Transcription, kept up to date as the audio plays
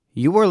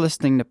You are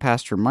listening to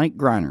Pastor Mike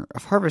Greiner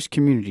of Harvest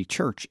Community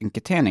Church in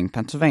Katanning,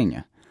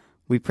 Pennsylvania.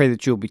 We pray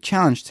that you will be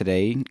challenged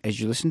today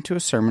as you listen to a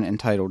sermon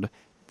entitled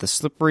The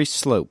Slippery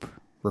Slope,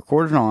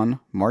 recorded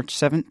on March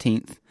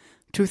 17th,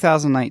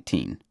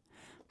 2019.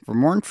 For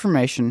more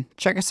information,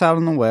 check us out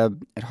on the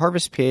web at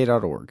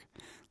harvestpa.org.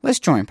 Let's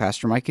join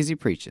Pastor Mike as he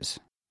preaches.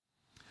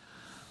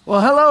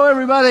 Well, hello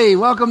everybody.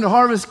 Welcome to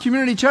Harvest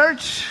Community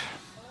Church.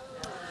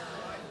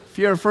 If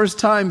you're a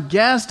first-time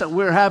guest,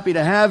 we're happy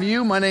to have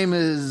you. My name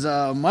is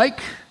Mike.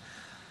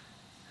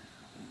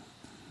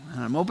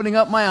 And I'm opening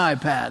up my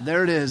iPad.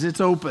 There it is. It's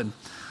open.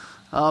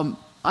 I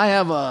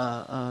have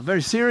a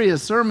very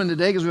serious sermon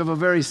today because we have a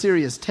very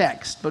serious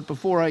text. But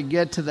before I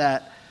get to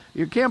that,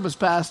 your campus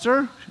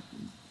pastor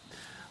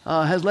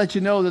has let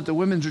you know that the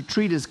women's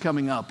retreat is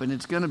coming up, and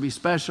it's going to be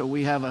special.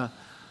 We have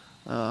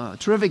a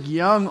terrific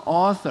young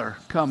author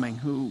coming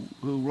who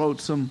wrote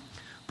some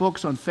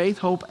books on faith,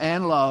 hope,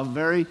 and love.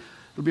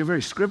 It'll be a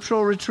very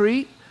scriptural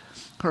retreat.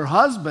 Her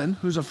husband,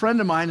 who's a friend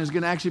of mine, is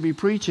going to actually be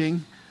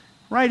preaching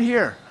right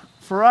here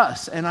for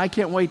us, and I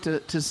can't wait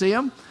to see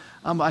him.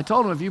 I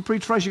told him, if you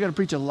preach for us, you got to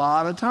preach a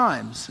lot of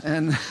times,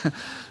 and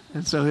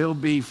so he'll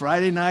be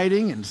Friday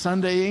nighting and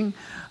Sundaying.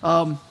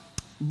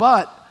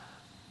 But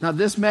now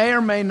this may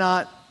or may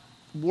not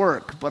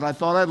work, but I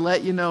thought I'd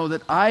let you know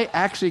that I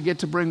actually get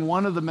to bring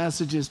one of the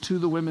messages to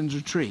the women's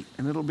retreat,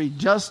 and it'll be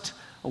just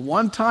a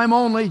one-time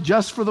only,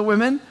 just for the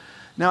women.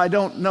 Now, I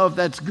don't know if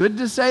that's good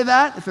to say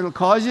that, if it'll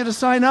cause you to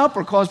sign up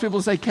or cause people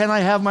to say, can I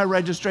have my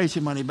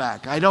registration money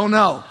back? I don't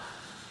know.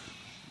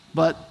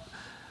 But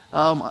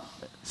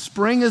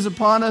spring is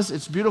upon us.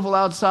 It's beautiful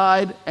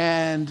outside,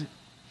 and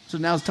so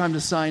now it's time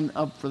to sign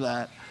up for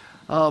that.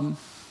 1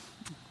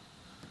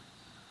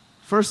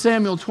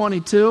 Samuel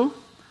 22.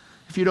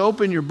 If you'd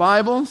open your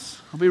Bibles,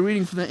 I'll be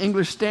reading from the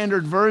English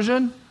Standard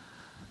Version.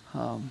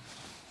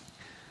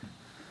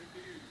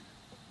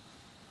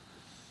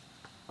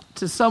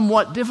 It's a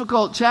somewhat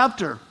difficult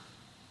chapter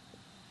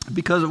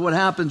because of what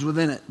happens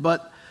within it.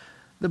 But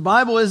the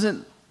Bible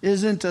isn't a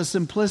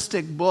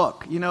simplistic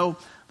book. You know,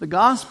 the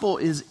gospel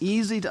is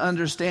easy to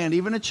understand.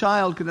 Even a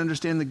child can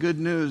understand the good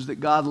news that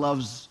God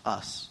loves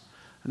us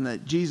and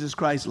that Jesus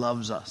Christ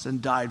loves us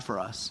and died for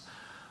us.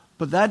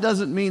 But that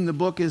doesn't mean the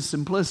book is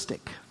simplistic.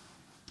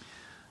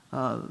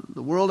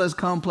 The world has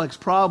complex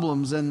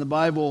problems, and the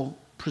Bible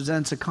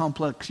presents a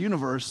complex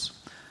universe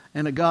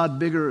and a God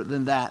bigger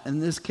than that. In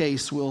this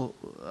case,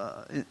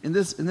 in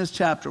this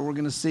chapter, we're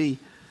going to see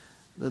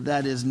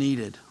that is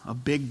needed, a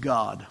big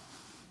God.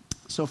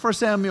 So 1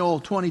 Samuel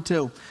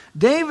 22.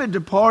 David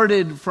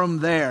departed from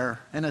there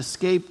and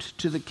escaped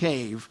to the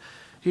cave.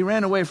 He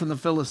ran away from the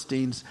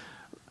Philistines.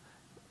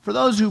 For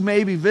those who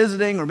may be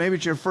visiting, or maybe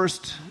it's your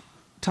first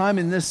time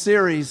in this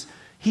series,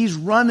 he's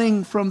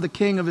running from the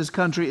king of his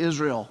country,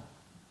 Israel,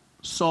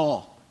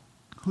 Saul,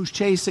 who's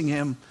chasing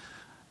him,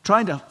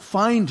 trying to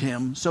find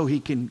him so he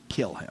can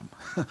kill him.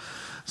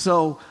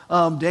 So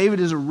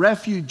David is a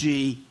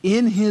refugee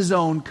in his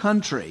own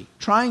country,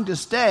 trying to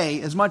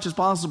stay as much as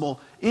possible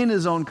in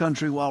his own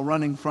country while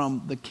running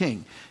from the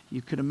king.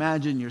 You could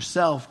imagine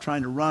yourself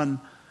trying to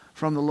run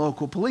from the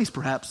local police.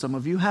 Perhaps some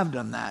of you have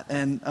done that,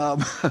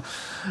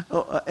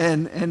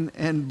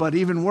 but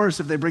even worse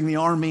if they bring the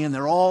army and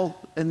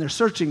they're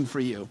searching for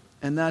you,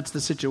 and that's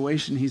the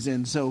situation he's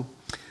in. So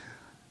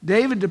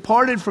David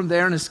departed from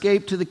there and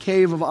escaped to the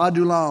cave of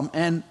Adullam.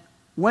 And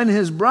when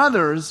his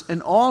brothers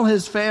and all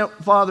his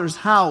father's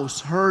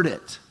house heard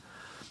it,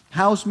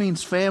 house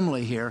means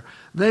family here,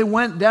 they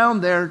went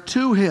down there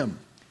to him.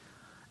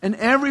 And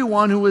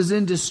everyone who was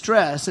in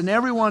distress, and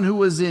everyone who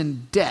was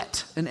in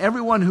debt, and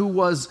everyone who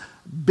was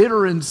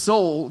bitter in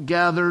soul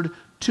gathered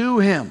to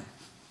him.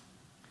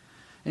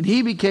 And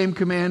he became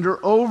commander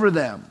over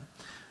them.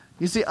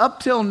 You see, up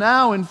till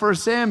now in 1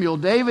 Samuel,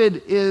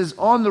 David is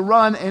on the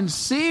run and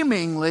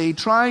seemingly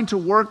trying to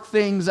work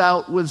things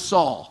out with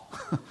Saul.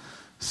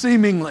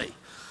 Seemingly.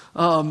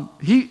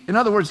 In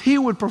other words, he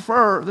would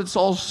prefer that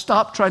Saul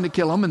stop trying to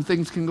kill him and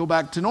things can go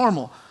back to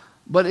normal.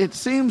 But it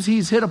seems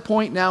he's hit a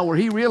point now where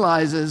he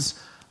realizes,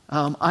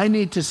 I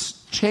need to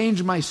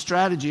change my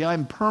strategy.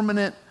 I'm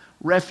permanent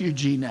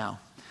refugee now.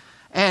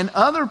 And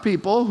other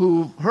people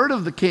who've heard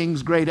of the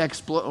king's great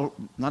exploit, or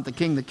not the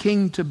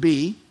king to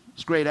be,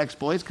 great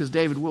exploits, because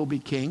David will be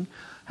king,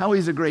 how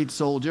he's a great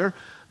soldier,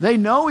 they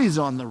know he's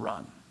on the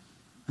run.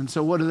 And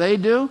so what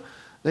do?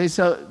 They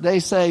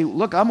say,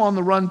 look, I'm on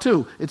the run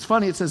too. It's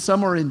funny, it says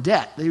some are in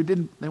debt. They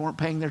weren't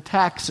paying their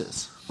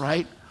taxes,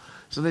 right?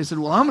 So they said,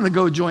 well, I'm going to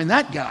go join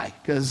that guy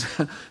because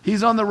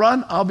he's on the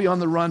run. I'll be on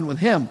the run with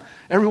him.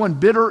 Everyone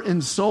bitter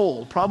in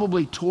soul,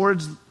 probably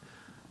towards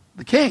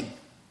the king.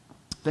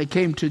 They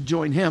came to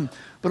join him.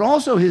 But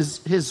also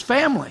his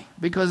family,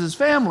 because his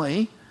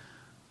family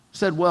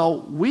said,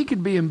 well, we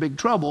could be in big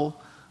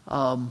trouble.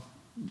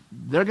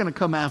 They're going to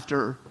come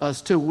after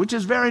us too, which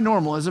is very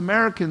normal. As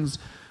Americans,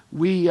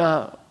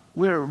 we're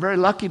very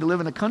lucky to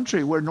live in a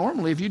country where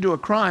normally if you do a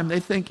crime, they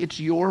think it's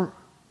your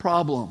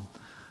problem.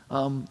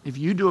 If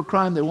you do a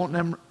crime, they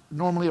won't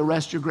normally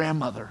arrest your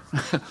grandmother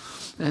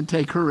and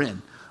take her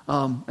in.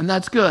 And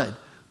that's good.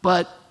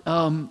 But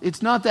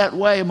it's not that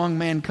way among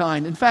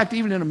mankind. In fact,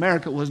 even in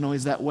America, it wasn't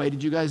always that way.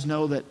 Did you guys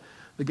know that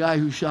the guy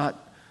who shot,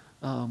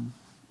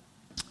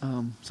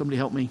 somebody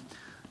help me,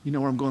 you know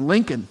where I'm going,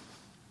 Lincoln,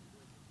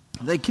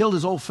 they killed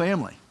his whole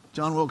family,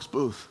 John Wilkes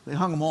Booth. They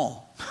hung them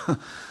all.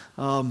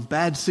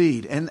 Bad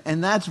seed.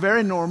 And that's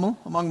very normal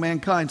among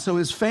mankind. So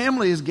his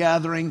family is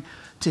gathering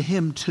to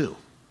him too.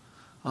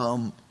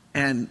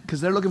 And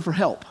because they're looking for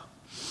help.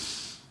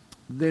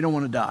 They don't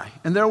want to die.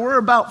 And there were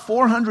about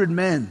 400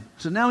 men.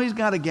 So now he's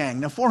got a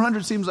gang. Now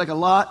 400 seems like a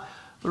lot,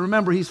 but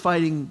remember he's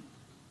fighting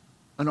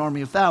an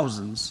army of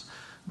thousands.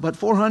 But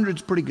 400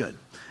 is pretty good.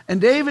 And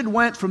David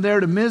went from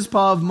there to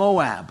Mizpah of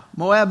Moab.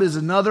 Moab is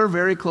another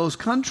very close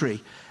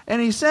country.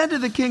 And he said to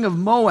the king of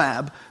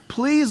Moab,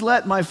 "Please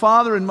let my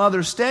father and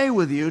mother stay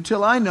with you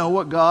till I know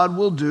what God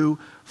will do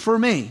for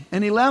me."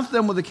 And he left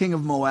them with the king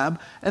of Moab,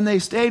 and they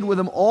stayed with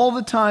him all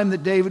the time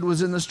that David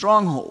was in the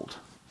stronghold.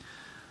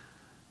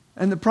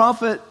 And the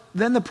prophet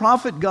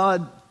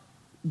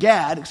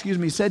Gad,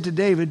 said to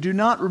David, "Do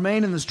not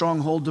remain in the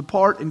stronghold,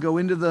 depart and go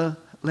into the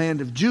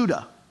land of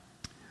Judah."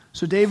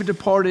 So David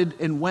departed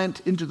and went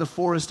into the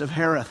forest of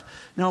Hereth.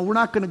 Now, we're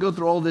not going to go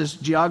through all this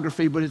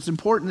geography, but it's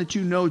important that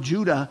you know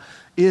Judah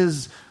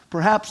is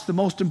perhaps the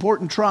most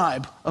important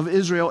tribe of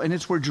Israel, and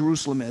it's where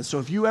Jerusalem is. So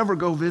if you ever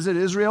go visit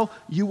Israel,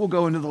 you will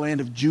go into the land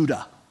of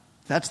Judah.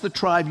 That's the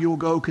tribe you will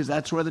go, because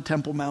that's where the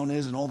Temple Mount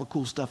is and all the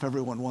cool stuff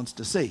everyone wants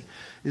to see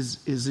is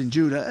in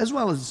Judah, as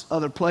well as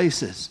other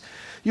places.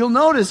 You'll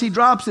notice he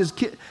drops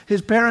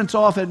his parents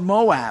off at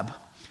Moab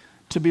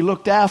to be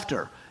looked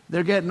after.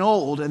 They're getting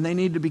old and they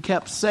need to be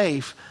kept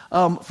safe.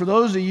 For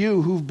those of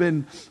you who've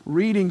been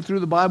reading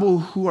through the Bible,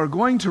 who are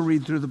going to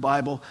read through the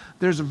Bible,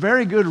 there's a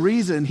very good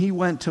reason he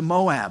went to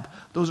Moab.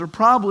 Those are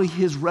probably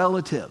his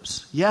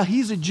relatives. Yeah,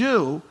 he's a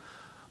Jew,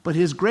 but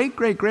his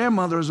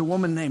great-great-grandmother is a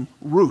woman named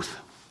Ruth.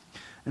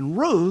 And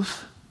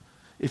Ruth,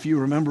 if you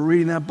remember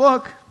reading that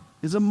book,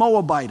 is a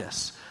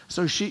Moabitess.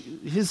 So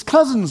his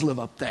cousins live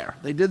up there.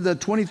 They did the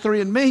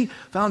 23andMe,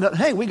 found out,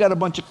 hey, we got a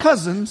bunch of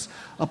cousins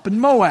up in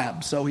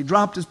Moab. So he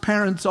dropped his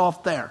parents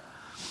off there.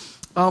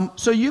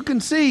 So you can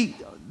see,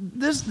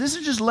 this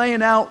is just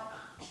laying out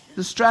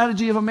the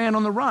strategy of a man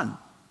on the run,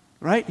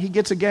 right? He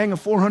gets a gang of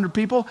 400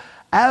 people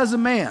as a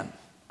man.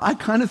 I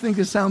kind of think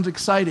this sounds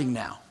exciting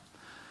now.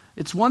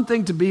 It's one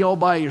thing to be all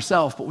by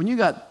yourself, but when you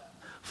got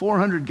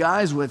 400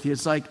 guys with you,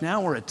 it's like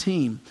now we're a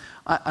team.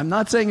 I'm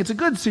not saying it's a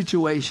good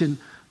situation,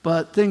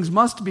 but things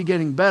must be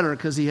getting better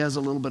because he has a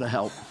little bit of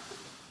help.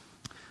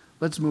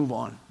 Let's move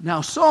on.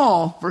 Now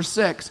Saul, verse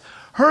 6,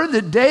 heard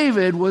that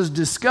David was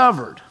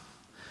discovered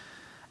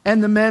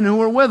and the men who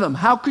were with him.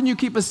 How can you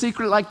keep a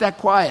secret like that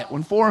quiet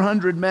when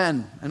 400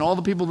 men and all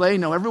the people they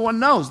know, everyone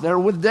knows they're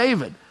with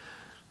David?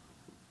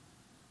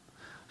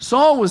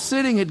 Saul was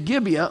sitting at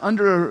Gibeah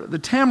under the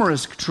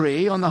tamarisk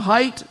tree on the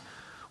height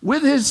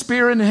with his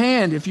spear in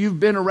hand. If you've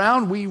been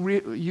around,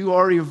 you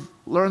already have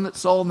learned that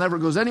Saul never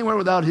goes anywhere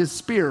without his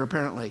spear,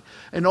 apparently.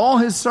 And all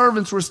his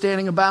servants were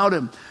standing about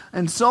him.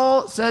 And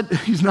Saul said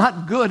he's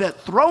not good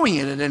at throwing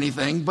it at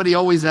anything, but he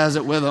always has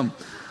it with him.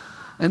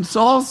 And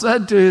Saul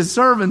said to his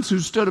servants who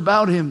stood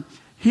about him,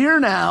 "Hear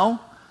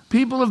now,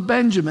 people of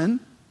Benjamin."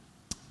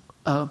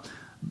 For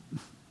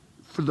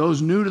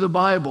those new to the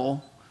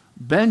Bible,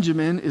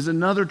 Benjamin is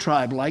another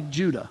tribe like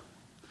Judah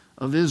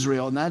of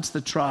Israel, and that's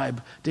the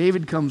tribe.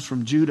 David comes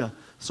from Judah,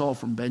 Saul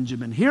from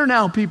Benjamin. "Hear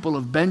now, people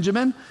of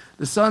Benjamin,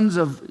 the son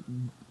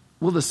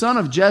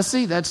of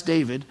Jesse," that's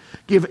David,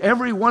 "give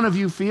every one of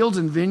you fields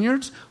and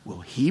vineyards?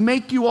 Will he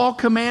make you all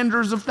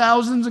commanders of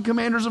thousands and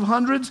commanders of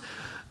hundreds?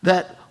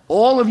 That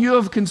all of you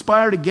have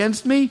conspired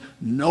against me?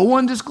 No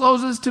one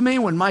discloses to me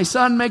when my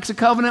son makes a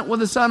covenant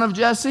with the son of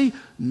Jesse.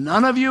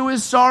 None of you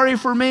is sorry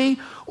for me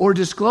or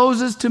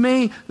discloses to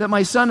me that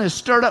my son has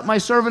stirred up my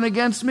servant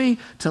against me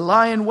to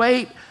lie in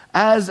wait.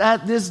 As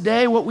at this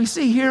day," what we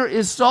see here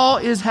is Saul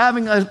is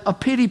having a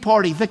pity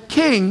party. The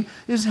king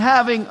is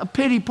having a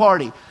pity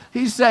party.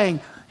 He's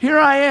saying, here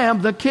I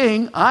am, the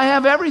king, I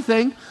have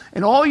everything,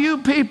 and all you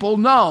people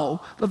know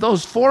that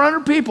those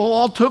 400 people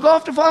all took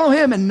off to follow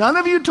him, and none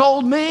of you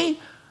told me.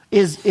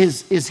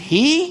 Is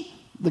he,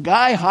 the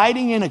guy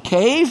hiding in a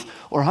cave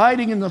or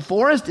hiding in the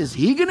forest, is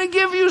he going to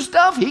give you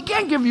stuff? He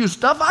can't give you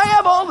stuff. I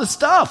have all the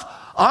stuff.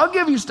 I'll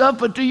give you stuff,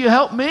 but do you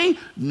help me?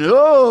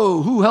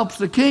 No. Who helps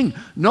the king?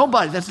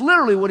 Nobody. That's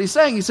literally what he's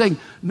saying. He's saying,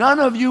 none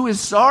of you is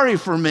sorry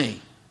for me.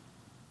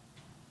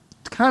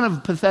 It's kind of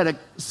a pathetic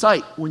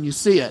sight when you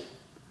see it.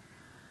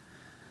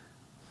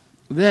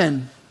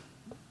 Then,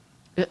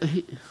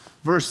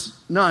 verse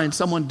 9,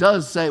 someone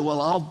does say,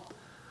 well,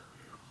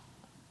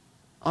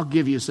 I'll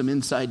give you some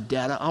inside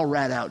data. I'll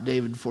rat out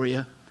David for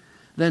you.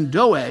 Then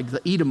Doeg,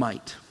 the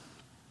Edomite,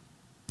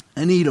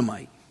 an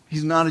Edomite.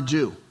 He's not a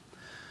Jew.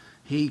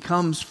 He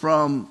comes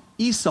from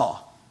Esau.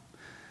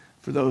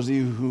 For those of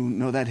you who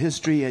know that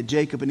history,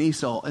 Jacob and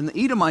Esau. And the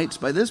Edomites,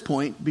 by this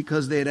point,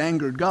 because they had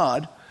angered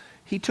God,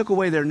 he took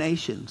away their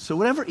nation. So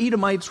whatever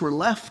Edomites were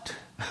left,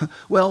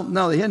 well,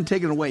 no, they hadn't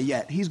taken it away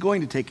yet. He's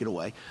going to take it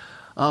away.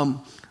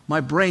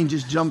 My brain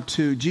just jumped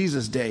to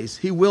Jesus' days.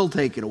 He will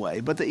take it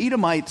away. But the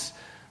Edomites,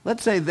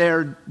 let's say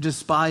they're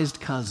despised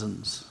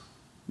cousins,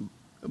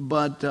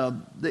 but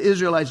the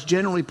Israelites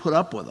generally put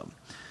up with them.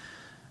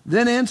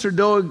 Then answered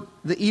Doeg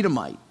the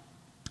Edomite,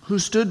 who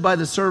stood by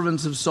the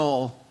servants of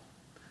Saul,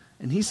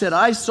 and he said,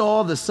 I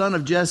saw the son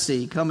of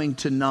Jesse coming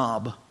to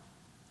Nob,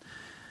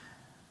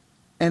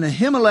 and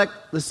Ahimelech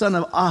the son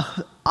of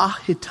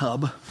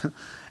Ahitub,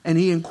 and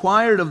he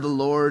inquired of the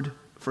Lord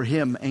for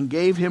him, and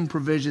gave him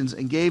provisions,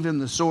 and gave him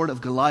the sword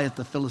of Goliath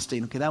the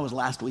Philistine. Okay, that was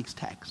last week's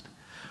text.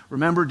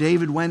 Remember,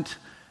 David went,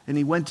 and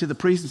he went to the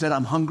priest and said,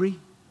 I'm hungry.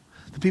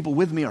 The people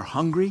with me are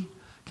hungry.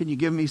 Can you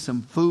give me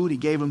some food? He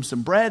gave him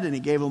some bread, and he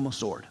gave him a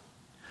sword.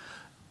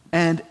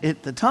 And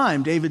at the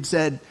time, David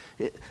said,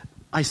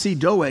 I see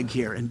Doeg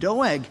here. And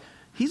Doeg,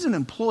 he's an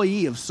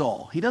employee of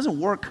Saul. He doesn't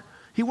work,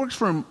 he works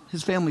for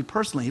his family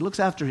personally. He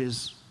looks after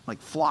his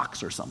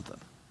flocks or something.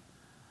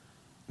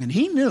 And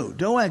he knew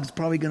Doeg's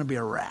probably going to be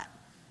a rat.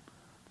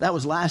 That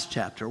was last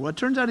chapter. Well, it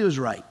turns out he was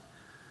right.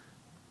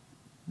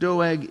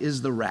 Doeg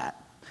is the rat.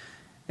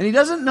 And he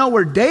doesn't know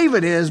where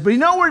David is, but he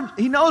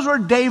knows where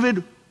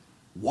David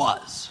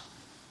was.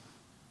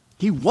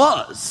 He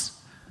was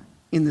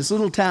in this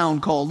little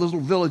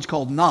village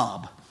called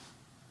Nob,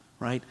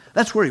 right?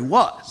 That's where he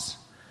was.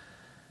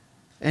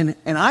 And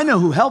I know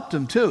who helped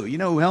him too. You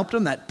know who helped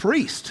him? That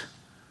priest.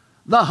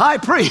 The high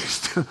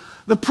priest.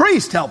 The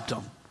priest helped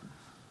him.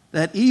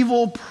 That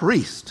evil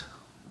priest.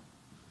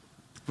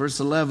 Verse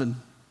 11.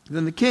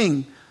 Then the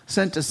king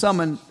sent to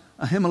summon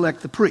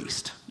Ahimelech the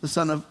priest, the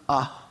son of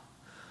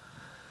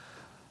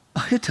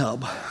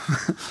Ahitub,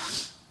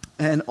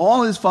 and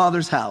all his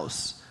father's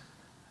house,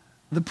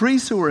 the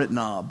priests who were at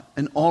Nob,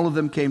 and all of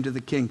them came to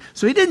the king.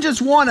 So he didn't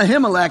just want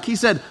Ahimelech. He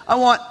said, I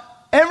want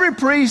every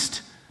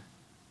priest,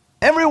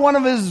 every one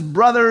of his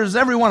brothers,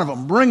 every one of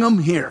them, bring them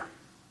here.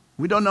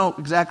 We don't know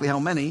exactly how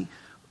many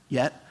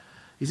yet.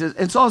 He says,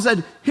 and Saul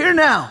said, here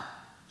now,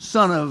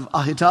 son of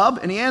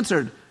Ahitub. And he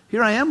answered,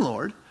 here I am,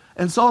 Lord.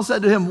 And Saul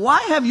said to him,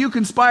 why have you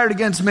conspired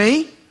against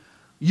me,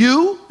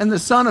 you and the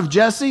son of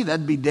Jesse,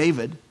 that'd be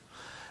David?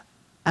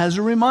 As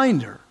a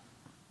reminder,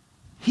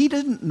 he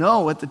didn't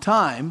know at the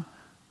time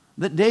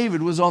that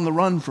David was on the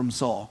run from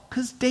Saul,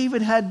 because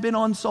David had been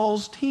on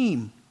Saul's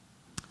team.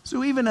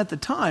 So even at the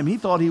time, he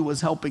thought he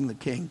was helping the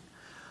king.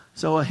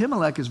 So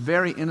Ahimelech is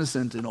very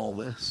innocent in all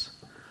this.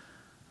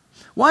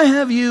 Why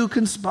have you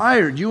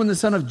conspired, you and the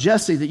son of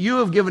Jesse, that you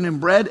have given him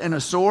bread and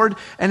a sword,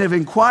 and have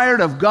inquired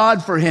of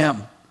God for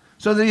him,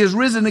 so that he has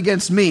risen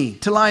against me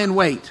to lie in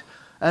wait,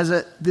 as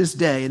at this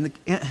day? And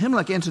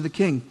Ahimelech answered the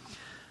king,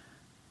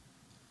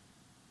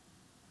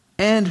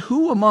 and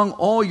who among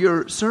all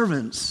your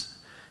servants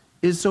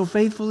is so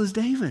faithful as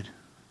David?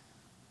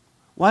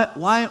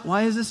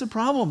 Why is this a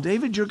problem?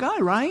 David's your guy,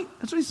 right?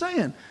 That's what he's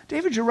saying.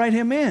 David's your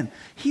right-hand man.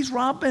 He's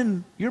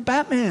Robin. You're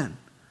Batman.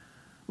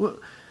 Well,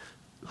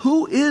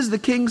 who is the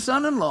king's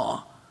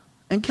son-in-law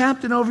and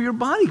captain over your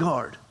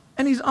bodyguard?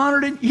 And he's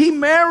honored it. He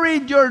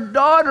married your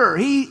daughter.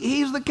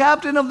 He's the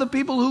captain of the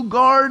people who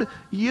guard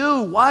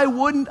you. Why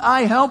wouldn't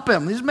I help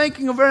him? He's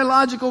making a very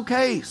logical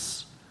case.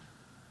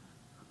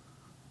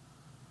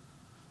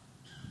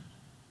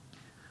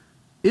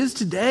 Is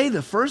today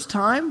the first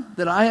time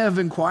that I have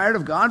inquired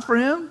of God for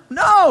him?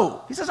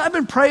 No. He says, I've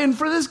been praying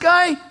for this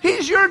guy.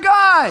 He's your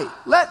guy.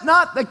 Let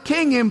not the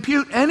king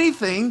impute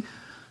anything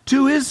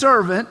to his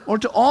servant or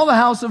to all the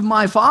house of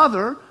my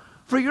father,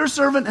 for your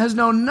servant has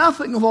known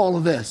nothing of all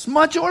of this,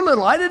 much or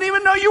little. I didn't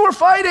even know you were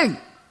fighting.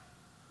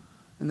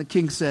 And the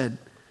king said,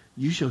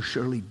 you shall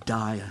surely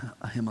die,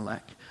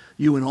 Ahimelech,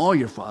 you and all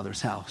your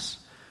father's house.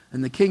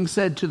 And the king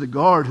said to the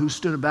guard who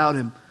stood about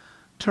him,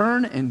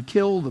 turn and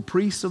kill the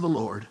priests of the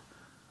Lord,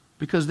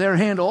 because their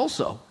hand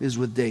also is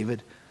with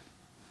David.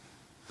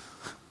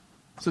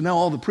 So now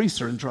all the priests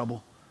are in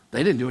trouble.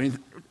 They didn't do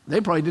anything.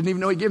 They probably didn't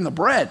even know he gave them the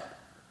bread.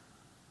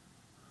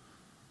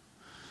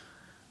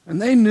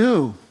 And they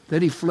knew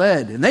that he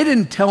fled, and they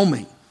didn't tell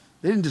me.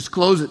 They didn't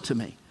disclose it to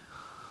me.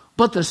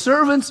 But the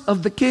servants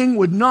of the king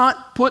would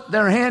not put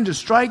their hand to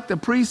strike the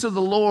priests of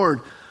the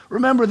Lord.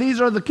 Remember,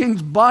 these are the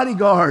king's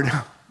bodyguard.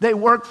 They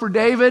work for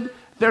David.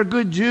 They're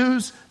good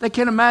Jews. They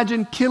can't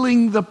imagine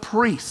killing the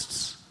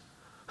priests.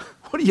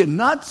 What are you,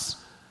 nuts?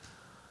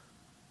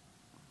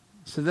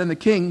 So then the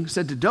king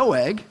said to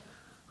Doeg,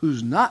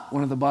 who's not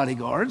one of the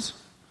bodyguards,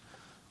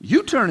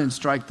 you turn and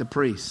strike the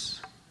priests.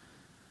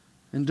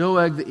 And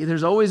Doeg,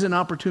 there's always an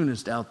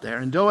opportunist out there.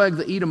 And Doeg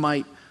the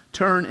Edomite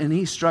turned and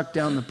he struck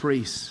down the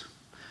priests.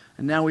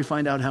 And now we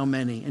find out how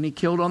many. And he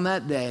killed on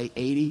that day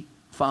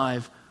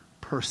 85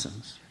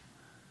 persons.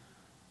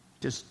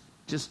 Just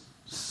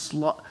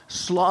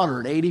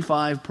slaughtered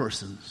 85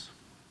 persons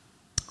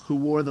who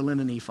wore the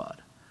linen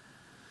ephod.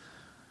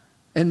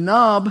 And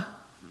Nob,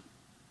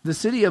 the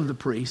city of the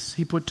priests,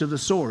 he put to the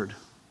sword.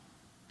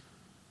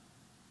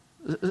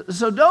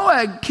 So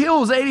Doeg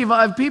kills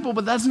 85 people,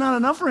 but that's not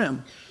enough for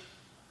him.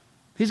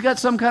 He's got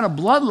some kind of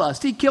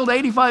bloodlust. He killed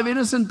 85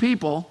 innocent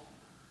people.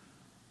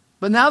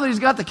 But now that he's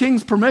got the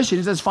king's permission,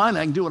 he says,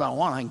 finally, I can do what I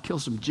want. I can kill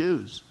some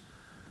Jews.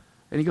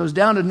 And he goes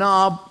down to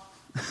Nob.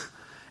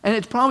 And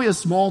it's probably a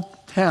small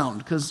town,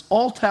 because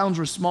all towns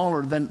were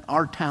smaller than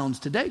our towns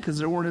today because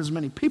there weren't as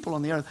many people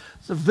on the earth.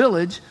 It's a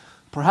village,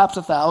 perhaps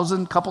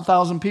 1,000, couple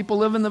thousand people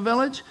live in the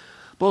village.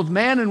 Both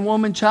man and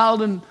woman,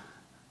 child and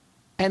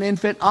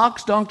infant,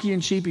 ox, donkey,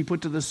 and sheep he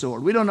put to the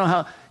sword. We don't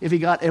know if he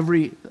got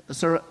every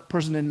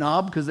person in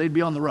Nob because they'd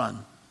be on the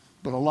run.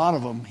 But a lot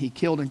of them he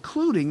killed,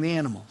 including the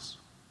animals.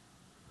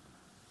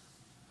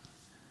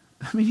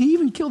 I mean, he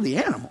even killed the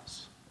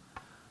animals.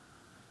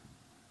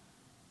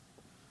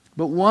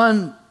 But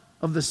one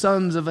of the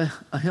sons of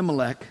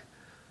Ahimelech,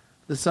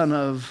 the son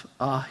of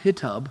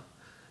Ahitub,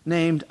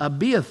 named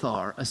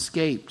Abiathar,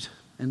 escaped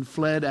and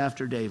fled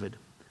after David.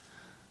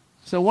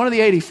 So one of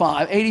the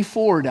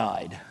 84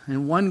 died,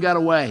 and one got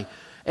away.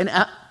 And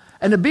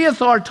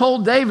Abiathar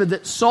told David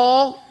that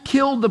Saul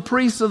killed the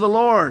priests of the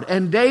Lord.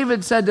 And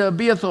David said to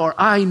Abiathar,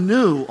 I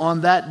knew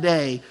on that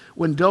day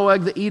when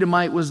Doeg the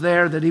Edomite was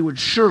there that he would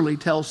surely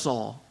tell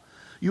Saul.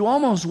 You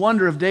almost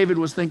wonder if David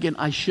was thinking,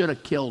 I should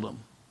have killed him.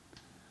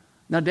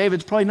 Now,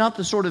 David's probably not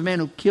the sort of man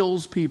who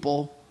kills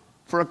people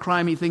for a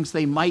crime he thinks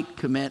they might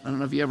commit. I don't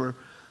know if you ever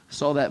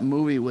saw that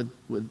movie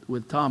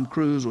with Tom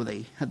Cruise where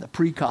they had the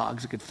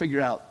precogs that could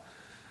figure out,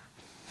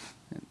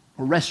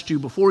 arrest you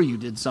before you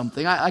did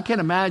something. I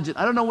can't imagine.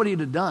 I don't know what he'd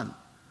have done.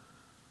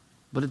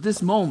 But at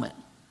this moment,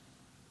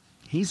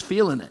 he's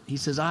feeling it. He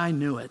says, I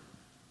knew it.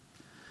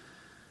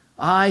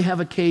 I have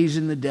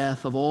occasioned the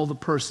death of all the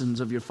persons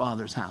of your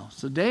father's house.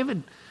 So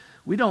David,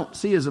 we don't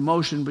see his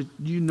emotion, but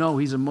you know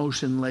he's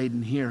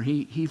emotion-laden here.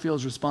 He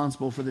feels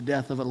responsible for the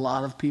death of a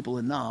lot of people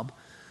in Nob.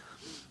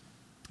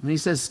 And he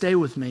says, stay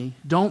with me.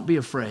 Don't be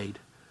afraid.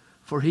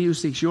 For he who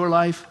seeks your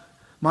life,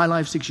 my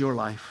life seeks your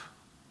life.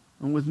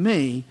 And with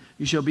me,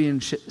 you shall be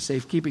in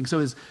safekeeping.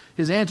 So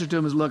his answer to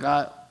him is, look,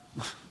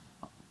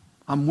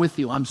 I'm with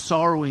you. I'm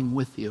sorrowing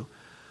with you.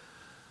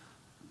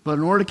 But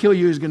in order to kill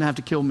you, he's going to have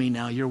to kill me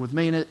now. You're with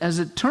me. And as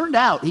it turned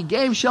out, he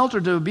gave shelter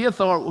to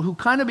Abiathar, who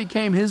kind of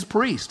became his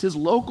priest, his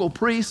local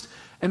priest.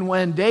 And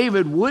when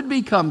David would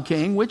become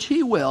king, which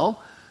he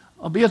will,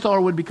 Abiathar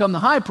would become the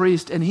high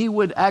priest, and he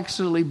would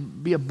actually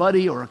be a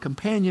buddy or a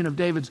companion of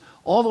David's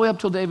all the way up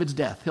till David's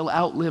death. He'll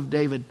outlive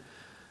David,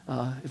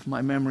 if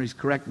my memory's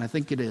correct, and I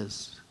think it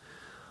is.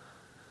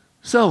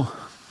 So,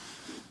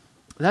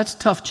 that's a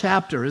tough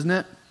chapter, isn't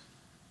it?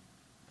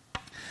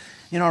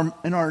 In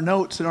our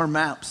notes, in our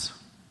maps,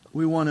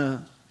 we want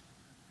to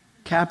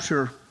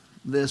capture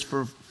this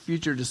for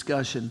future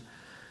discussion.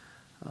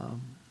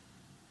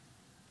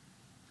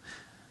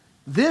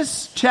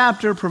 This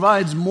chapter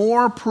provides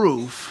more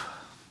proof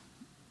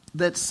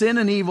that sin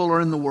and evil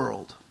are in the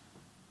world.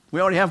 We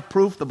already have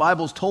proof. The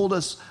Bible's told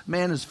us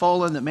man is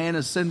fallen, that man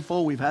is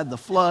sinful. We've had the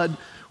flood.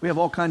 We have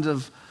all kinds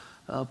of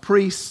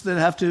priests that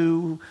have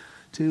to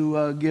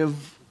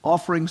give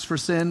offerings for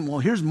sin. Well,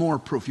 here's more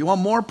proof. You want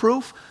more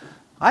proof?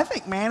 I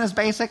think man is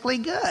basically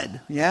good.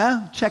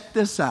 Yeah? Check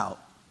this out.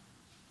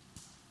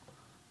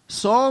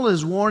 Saul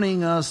is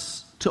warning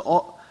us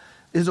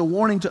is a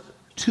warning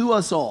to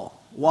us all.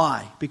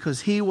 Why?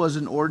 Because he was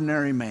an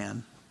ordinary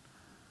man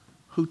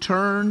who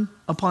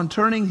upon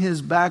turning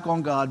his back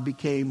on God,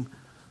 became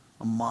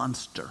a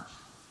monster.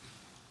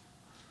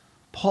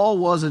 Saul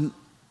was an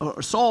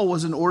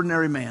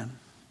ordinary man.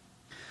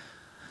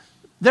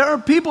 There are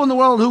people in the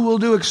world who will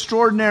do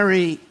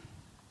extraordinary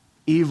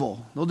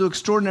evil. They'll do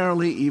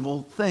extraordinarily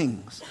evil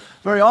things.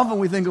 Very often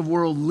we think of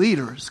world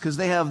leaders because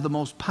they have the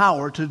most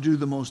power to do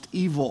the most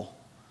evil.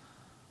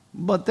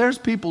 But there's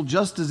people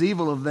just as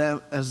evil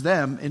as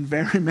them in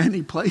very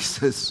many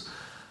places,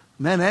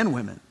 men and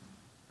women.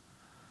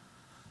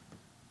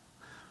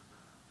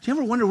 Do you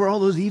ever wonder where all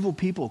those evil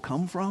people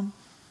come from?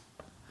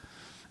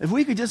 If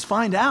we could just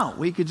find out,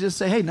 we could just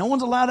say, hey, no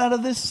one's allowed out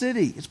of this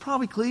city. It's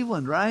probably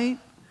Cleveland, right?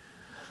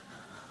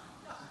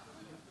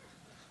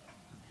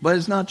 But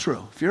it's not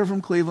true. If you're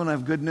from Cleveland, I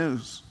have good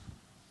news.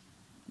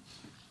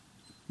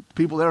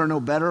 People there are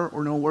no better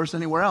or no worse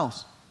anywhere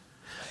else.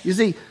 You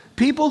see,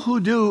 people who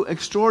do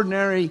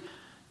extraordinary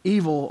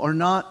evil are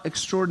not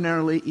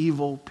extraordinarily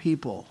evil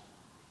people.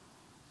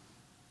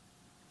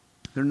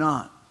 They're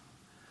not.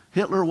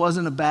 Hitler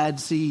wasn't a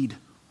bad seed.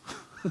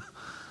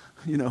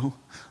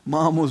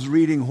 Mom was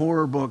reading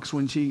horror books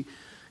when she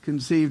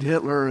conceived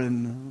Hitler,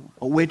 and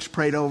a witch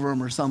prayed over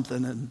him or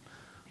something, and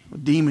a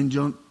demon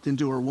jumped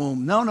into her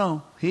womb.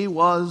 No,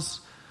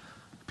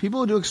 people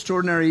who do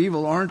extraordinary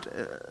evil aren't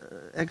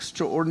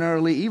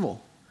extraordinarily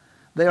evil.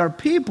 They are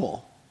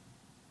people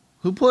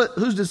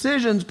whose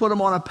decisions put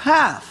them on a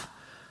path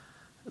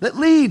that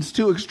leads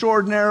to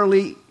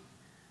extraordinarily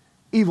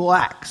evil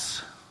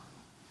acts.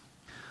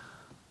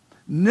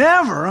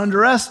 Never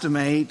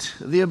underestimate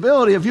the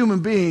ability of human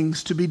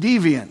beings to be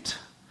deviant.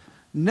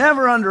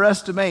 Never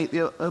underestimate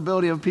the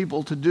ability of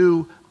people to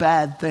do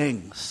bad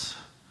things.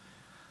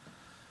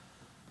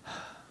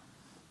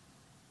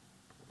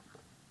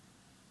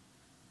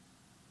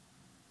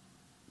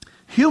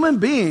 Human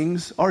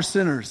beings are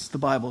sinners, the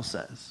Bible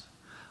says.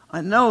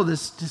 I know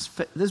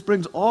this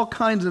brings all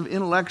kinds of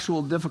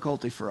intellectual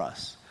difficulty for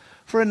us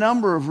for a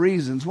number of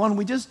reasons. One,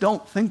 we just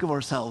don't think of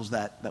ourselves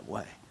that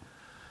way.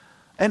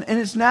 And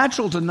it's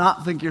natural to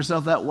not think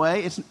yourself that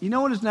way. You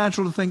know what it's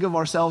natural to think of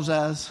ourselves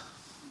as?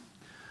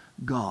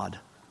 God.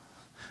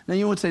 Now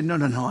you would say, no,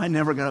 I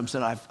never got up and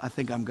said, I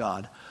think I'm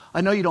God.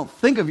 I know you don't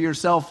think of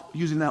yourself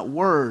using that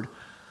word,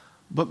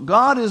 but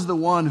God is the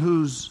one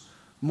whose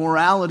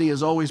morality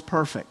is always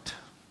perfect.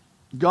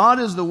 God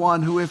is the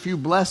one who, if you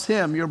bless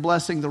him, you're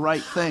blessing the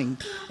right thing.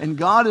 And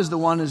God is the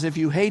one as if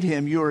you hate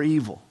him, you are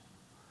evil.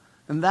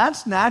 And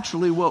that's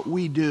naturally what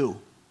we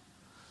do.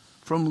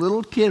 From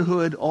little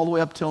kidhood all the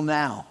way up till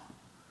now.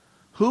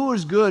 Who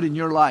is good in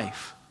your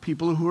life?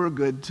 People who are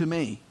good to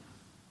me.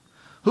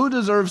 Who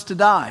deserves to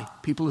die?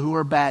 People who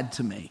are bad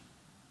to me.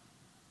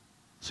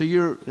 So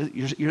you're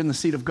in the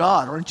seat of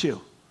God, aren't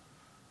you?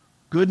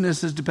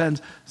 Goodness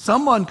depends.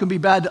 Someone can be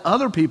bad to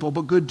other people,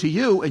 but good to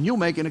you, and you'll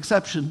make an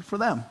exception for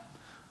them.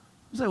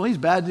 You say, well, he's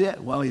bad to you.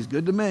 Well, he's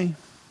good to me.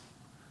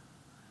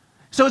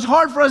 So it's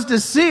hard for us to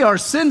see our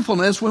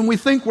sinfulness when we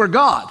think we're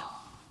God.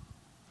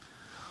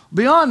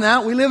 Beyond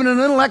that, we live in an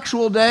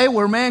intellectual day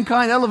where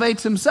mankind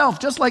elevates himself,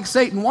 just like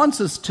Satan wants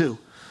us to.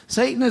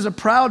 Satan is a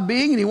proud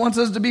being, and he wants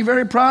us to be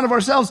very proud of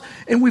ourselves.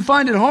 And we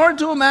find it hard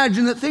to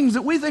imagine that things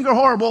that we think are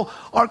horrible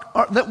are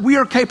that we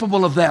are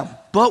capable of them.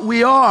 But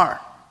we are.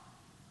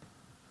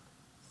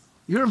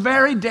 You're a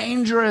very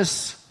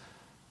dangerous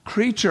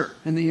creature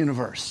in the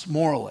universe,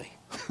 morally,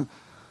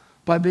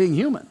 by being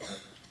human.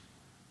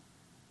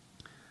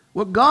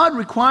 What God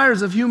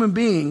requires of human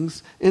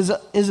beings is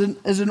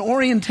an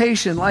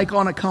orientation like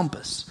on a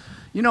compass.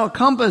 You know, a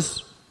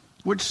compass,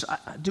 which,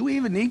 do we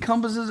even need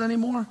compasses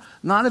anymore?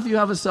 Not if you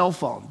have a cell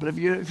phone. But if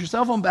your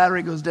cell phone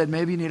battery goes dead,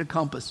 maybe you need a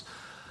compass.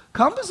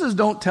 Compasses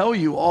don't tell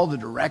you all the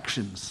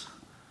directions.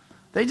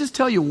 They just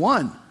tell you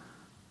one.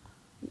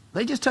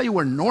 They just tell you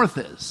where north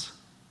is,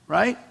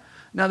 right?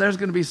 Now, there's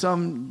going to be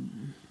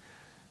some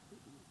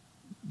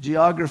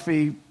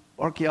geography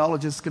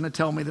archaeologist going to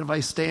tell me that if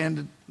I stand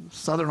in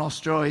southern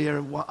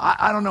Australia, well,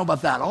 I don't know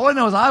about that. All I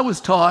know is I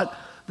was taught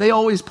they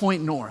always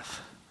point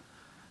north.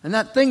 And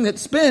that thing that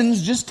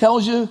spins just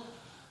tells you,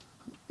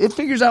 it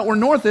figures out where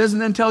north is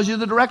and then tells you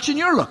the direction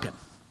you're looking.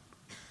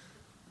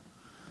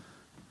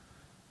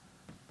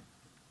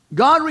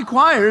 God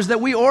requires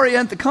that we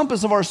orient the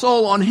compass of our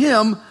soul on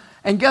him,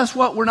 and guess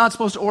what we're not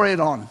supposed to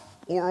orient on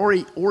or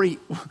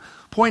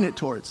point it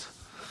towards?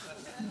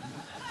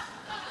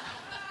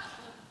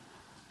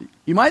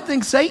 You might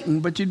think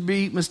Satan, but you'd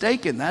be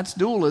mistaken. That's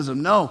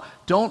dualism. No,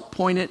 don't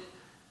point it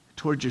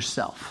towards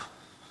yourself.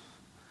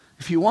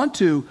 If you want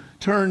to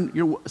turn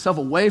yourself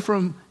away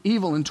from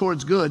evil and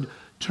towards good,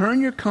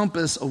 turn your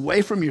compass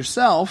away from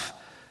yourself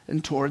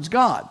and towards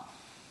God.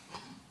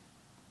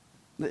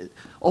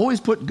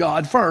 Always put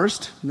God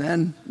first,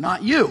 then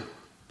not you.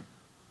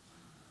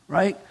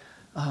 Right?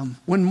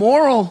 When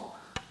moral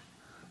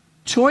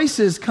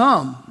choices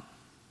come,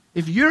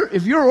 if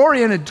you're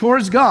oriented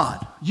towards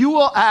God, you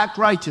will act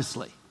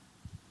righteously.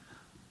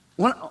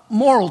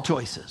 Moral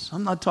choices.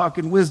 I'm not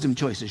talking wisdom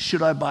choices.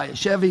 Should I buy a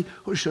Chevy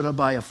or should I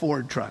buy a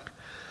Ford truck?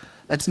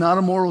 That's not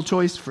a moral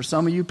choice for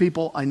some of you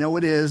people. I know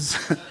it is.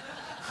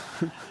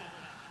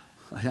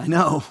 I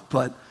know,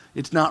 but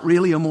it's not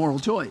really a moral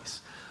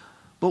choice.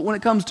 But when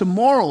it comes to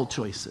moral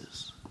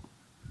choices,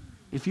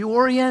 if you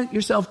orient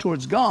yourself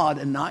towards God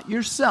and not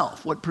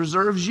yourself, what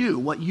preserves you,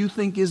 what you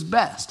think is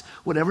best,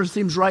 whatever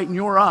seems right in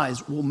your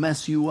eyes will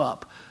mess you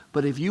up.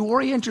 But if you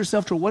orient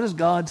yourself to what does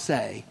God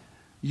say,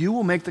 you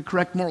will make the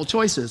correct moral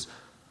choices.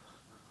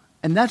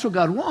 And that's what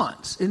God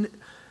wants. And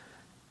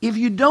if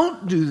you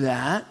don't do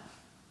that,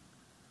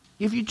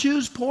 if you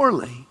choose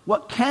poorly,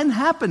 what can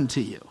happen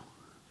to you,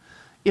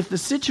 if the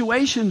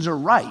situations are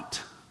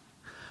right,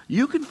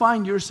 you can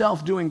find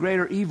yourself doing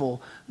greater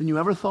evil than you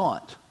ever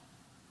thought.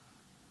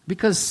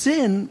 Because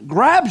sin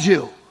grabs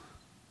you.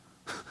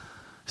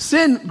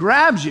 Sin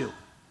grabs you.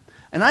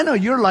 And I know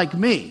you're like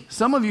me.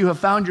 Some of you have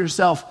found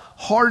yourself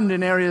hardened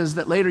in areas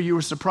that later you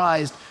were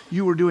surprised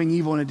you were doing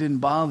evil and it didn't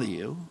bother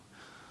you.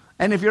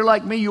 And if you're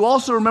like me, you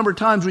also remember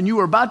times when you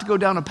were about to go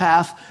down a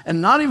path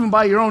and not even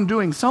by your own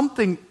doing,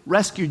 something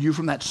rescued you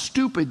from that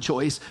stupid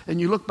choice and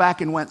you look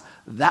back and went,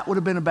 that would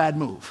have been a bad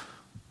move.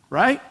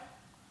 Right?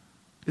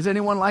 Is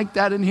anyone like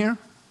that in here?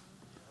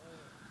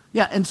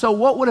 Yeah, and so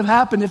what would have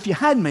happened if you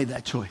hadn't made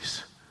that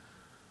choice?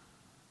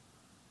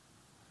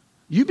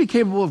 You'd be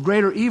capable of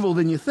greater evil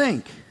than you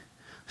think.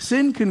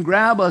 Sin can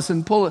grab us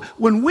and pull it.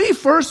 When we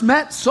first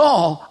met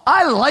Saul,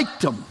 I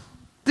liked him.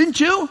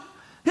 Didn't you?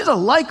 He's a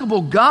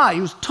likable guy.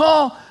 He was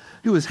tall.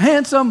 He was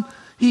handsome.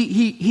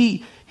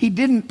 He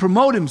didn't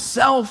promote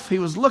himself. He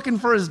was looking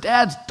for his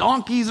dad's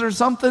donkeys or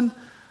something.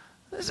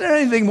 Is there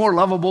anything more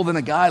lovable than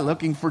a guy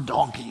looking for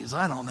donkeys?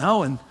 I don't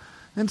know.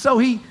 And so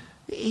he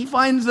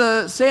finds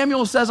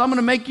Samuel says, I'm going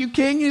to make you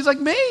king. He's like,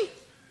 me?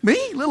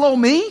 Little old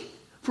me?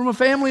 From a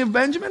family of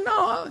Benjamin?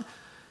 No.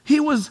 He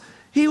was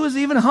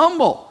even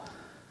humble.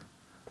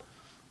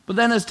 But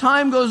then as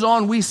time goes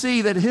on, we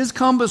see that his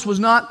compass was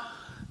not,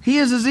 he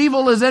is as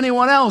evil as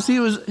anyone else. He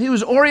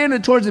was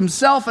oriented towards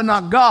himself and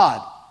not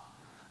God.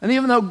 And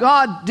even though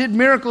God did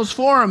miracles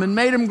for him and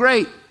made him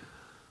great,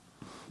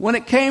 when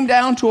it came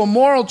down to a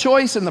moral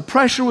choice and the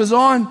pressure was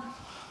on,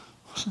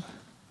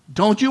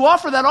 Don't you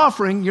offer that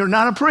offering. You're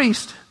not a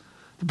priest.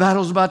 The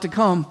battle's about to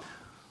come.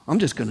 I'm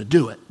just going to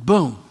do it.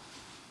 Boom.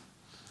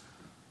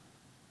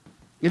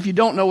 If you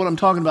don't know what I'm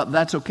talking about,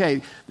 that's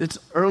okay. It's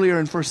earlier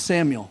in 1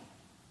 Samuel.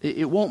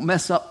 It won't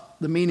mess up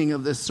the meaning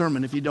of this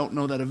sermon if you don't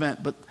know that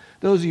event. But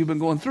those of you who've been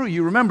going through,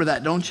 you remember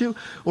that, don't you?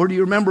 Or do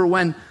you remember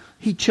when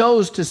he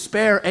chose to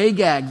spare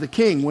Agag, the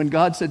king, when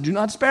God said, do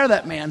not spare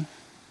that man?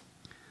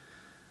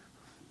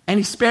 And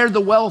he spared the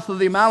wealth of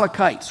the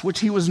Amalekites, which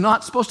he was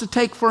not supposed to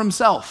take for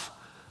himself.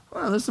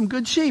 Well, there's some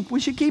good sheep.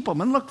 We should keep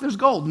them. And look, there's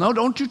gold. No,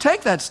 don't you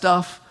take that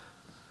stuff.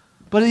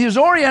 But he was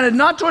oriented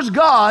not towards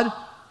God,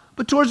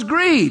 but towards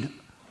greed.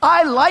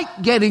 I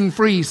like getting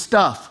free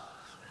stuff.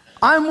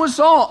 I'm with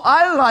Saul.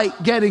 I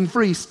like getting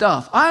free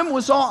stuff. I'm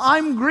with Saul.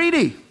 I'm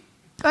greedy.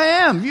 I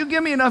am. If you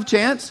give me enough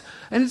chance,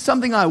 and it's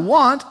something I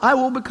want, I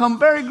will become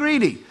very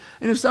greedy.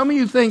 And if some of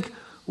you think,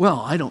 well,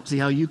 I don't see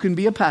how you can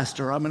be a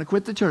pastor. I'm going to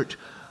quit the church.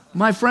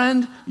 My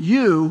friend,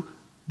 you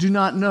do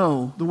not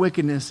know the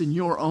wickedness in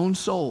your own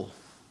soul.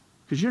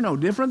 Because you're no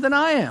different than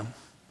I am.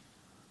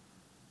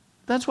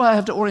 That's why I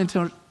have to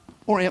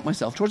orient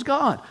myself towards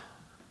God.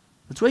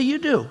 That's what you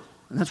do.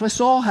 And that's why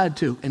Saul had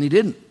to, and he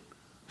didn't.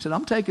 He said,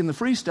 I'm taking the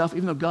free stuff,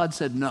 even though God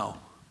said no.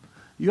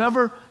 You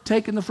ever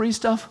taken the free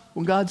stuff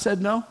when God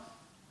said no?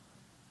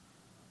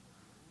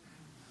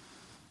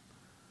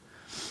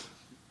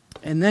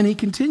 And then he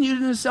continued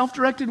in his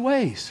self-directed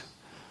ways.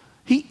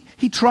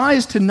 He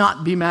tries to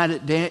not be mad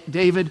at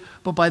David,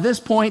 but by this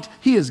point,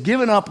 he has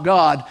given up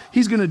God.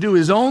 He's going to do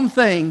his own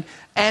thing,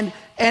 and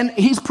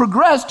he's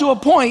progressed to a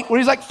point where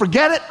he's like,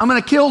 forget it, I'm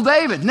going to kill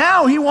David.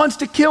 Now he wants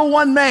to kill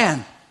one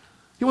man.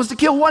 He wants to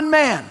kill one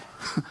man.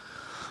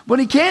 But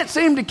he can't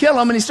seem to kill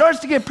him, and he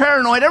starts to get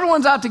paranoid.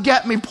 Everyone's out to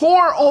get me.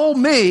 Poor old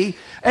me.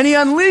 And he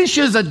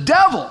unleashes a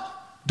devil,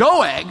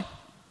 Doeg,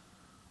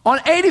 on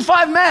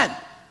 85 men.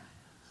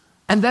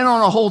 And then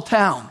on a whole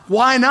town.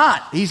 Why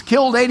not? He's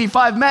killed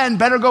 85 men.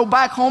 Better go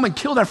back home and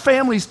kill their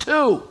families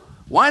too.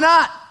 Why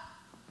not?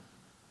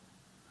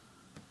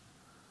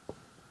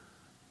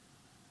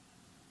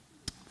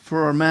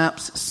 For our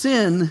maps,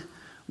 sin,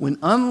 when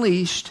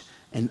unleashed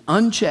and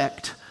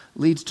unchecked,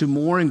 leads to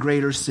more and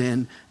greater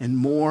sin and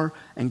more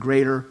and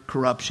greater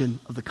corruption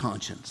of the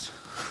conscience.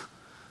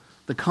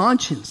 The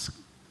conscience.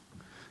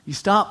 You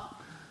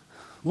stop.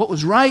 What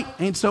was right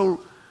ain't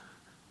so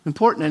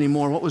important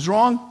anymore. What was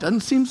wrong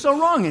doesn't seem so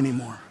wrong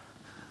anymore.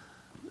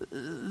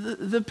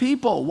 The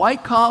people,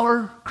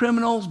 white-collar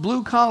criminals,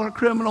 blue-collar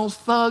criminals,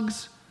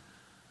 thugs,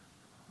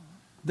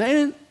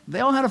 they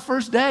all had a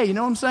first day. You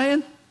know what I'm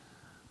saying?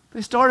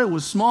 They started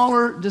with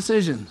smaller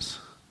decisions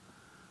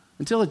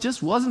until it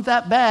just wasn't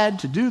that bad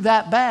to do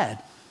that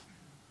bad.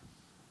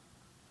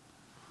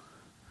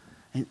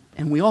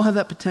 And we all have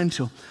that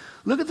potential.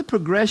 Look at the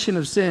progression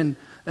of sin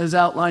as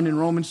outlined in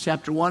Romans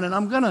chapter 1. And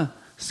I'm going to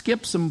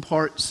skip some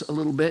parts a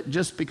little bit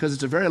just because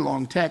it's a very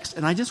long text.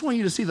 And I just want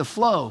you to see the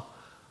flow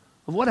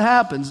of what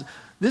happens.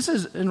 This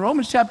is in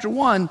Romans chapter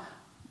 1.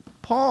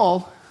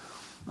 Paul,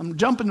 I'm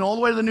jumping all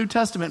the way to the New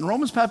Testament. In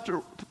Romans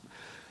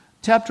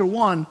chapter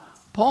 1,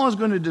 Paul is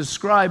going to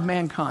describe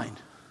mankind.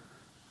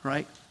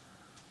 Right?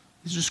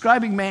 He's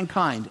describing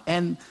mankind.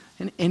 And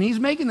he's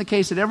making the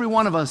case that every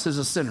one of us is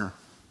a sinner.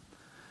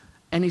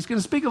 And he's going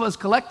to speak of us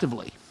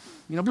collectively.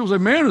 You know, people say,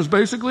 man is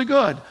basically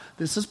good.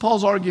 This is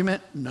Paul's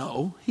argument.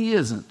 No, he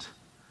isn't.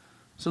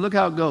 So look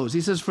how it goes.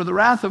 He says, for the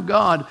wrath of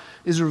God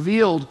is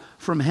revealed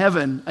from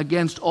heaven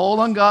against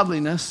all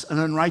ungodliness and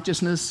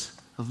unrighteousness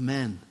of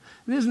men.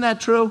 And isn't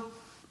that true?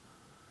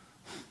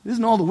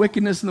 Isn't all the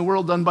wickedness in the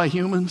world done by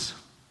humans?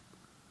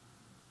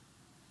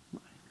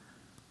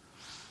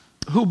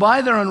 Who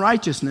by their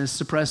unrighteousness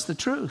suppress the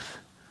truth.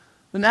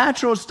 The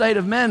natural state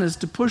of men is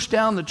to push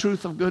down the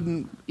truth of good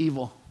and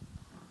evil.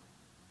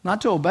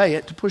 Not to obey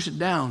it, to push it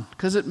down,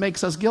 because it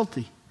makes us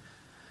guilty. ...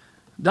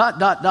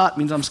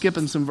 means I'm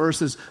skipping some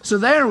verses. So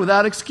they are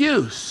without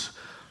excuse.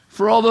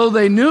 For although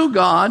they knew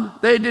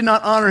God, they did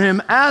not honor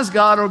him as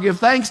God or give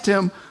thanks to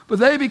him, but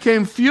they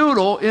became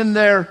futile in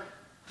their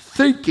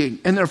thinking,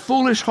 and their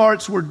foolish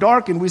hearts were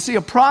darkened. We see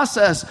a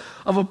process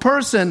of a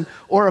person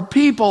or a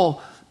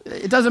people.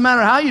 It doesn't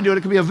matter how you do it.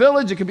 It could be a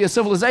village, it could be a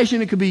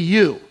civilization, it could be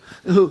you.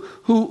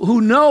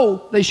 Who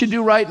know they should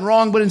do right and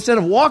wrong, but instead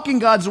of walking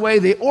God's way,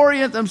 they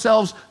orient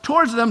themselves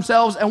towards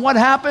themselves. And what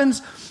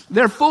happens?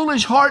 Their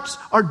foolish hearts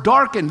are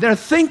darkened. Their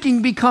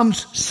thinking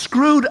becomes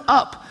screwed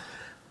up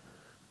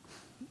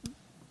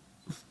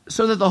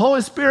so that the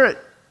Holy Spirit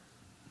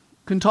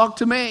can talk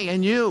to me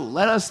and you.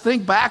 Let us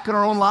think back in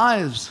our own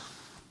lives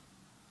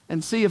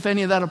and see if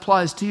any of that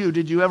applies to you.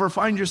 Did you ever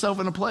find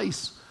yourself in a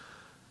place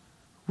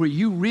where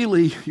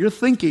your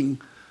thinking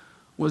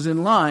was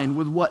in line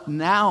with what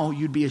now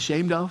you'd be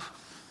ashamed of?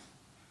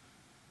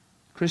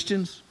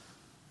 Christians,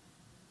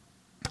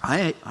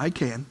 I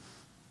can.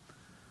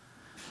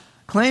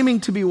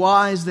 Claiming to be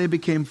wise, they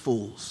became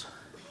fools. ...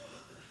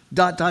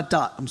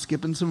 I'm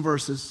skipping some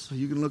verses so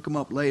you can look them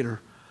up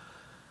later.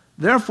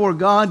 Therefore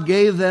God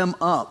gave them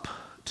up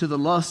to the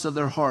lusts of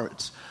their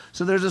hearts.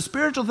 So there's a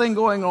spiritual thing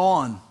going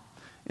on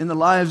in the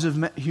lives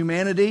of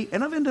humanity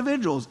and of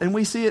individuals. And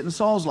we see it in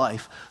Saul's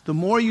life. The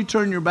more you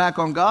turn your back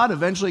on God,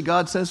 eventually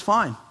God says,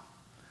 fine.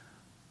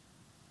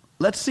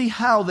 Let's see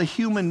how the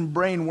human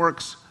brain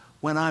works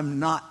when I'm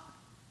not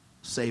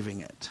saving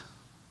it.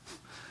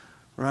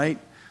 Right?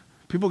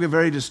 People get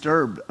very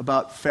disturbed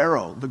about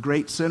Pharaoh, the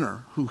great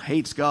sinner who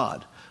hates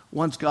God.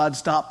 Once God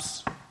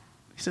stops,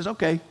 he says,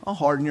 okay, I'll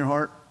harden your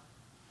heart.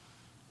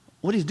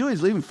 What he's doing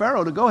is leaving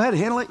Pharaoh to go ahead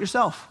and handle it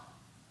yourself.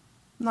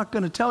 I'm not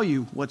going to tell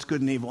you what's good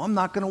and evil. I'm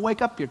not going to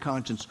wake up your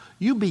conscience.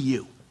 You be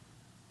you.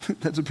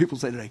 That's what people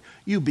say today.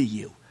 You be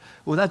you.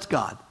 Well, that's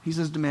God. He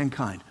says to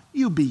mankind,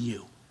 you be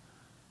you.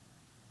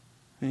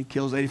 And he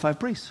kills 85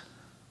 priests.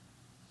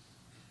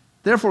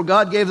 Therefore,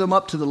 God gave them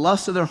up to the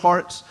lust of their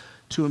hearts,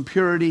 to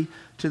impurity,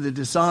 to the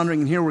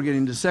dishonoring. And here we're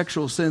getting to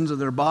sexual sins of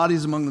their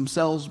bodies among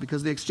themselves,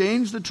 because they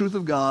exchanged the truth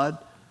of God,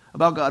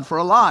 about God, for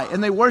a lie.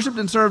 And they worshipped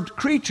and served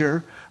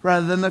creature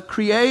rather than the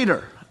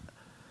Creator,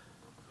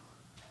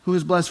 who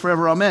is blessed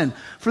forever. Amen.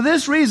 For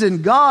this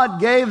reason, God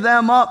gave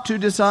them up to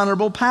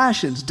dishonorable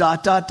passions. ...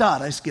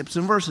 I skipped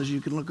some verses.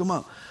 You can look them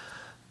up.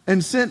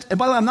 And by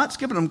the way, I'm not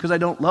skipping them because I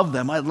don't love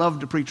them. I'd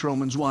love to preach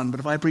Romans 1, but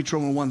if I preach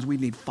Romans 1,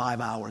 we'd need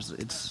 5 hours.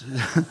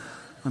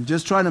 I'm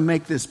just trying to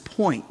make this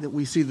point that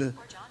we see the...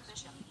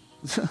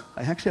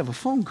 I actually have a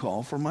phone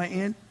call from my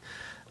aunt.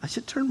 I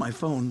should turn my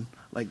phone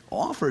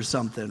off or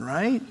something,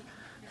 right?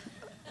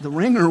 The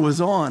ringer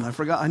was on. I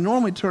forgot. I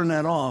normally turn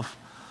that off.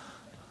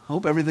 I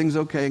hope everything's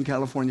okay in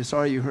California.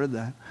 Sorry you heard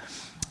that.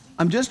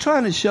 I'm just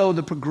trying to show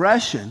the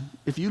progression.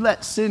 If you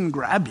let sin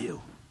grab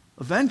you,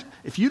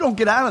 if you don't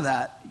get out of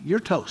that, you're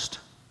toast.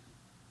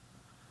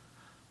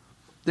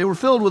 They were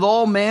filled with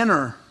all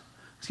manner.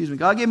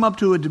 God gave them up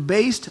to a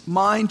debased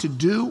mind to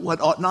do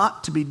what ought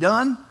not to be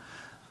done.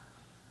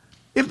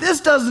 If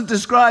this doesn't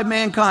describe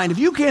mankind, if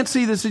you can't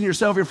see this in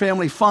yourself, your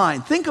family,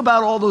 fine. Think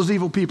about all those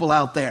evil people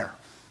out there.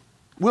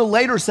 We'll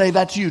later say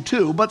that's you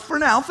too, but for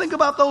now, think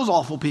about those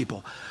awful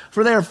people.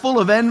 For they are full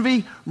of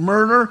envy,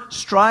 murder,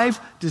 strife,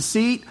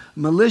 deceit,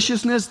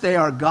 maliciousness. They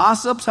are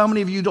gossips. How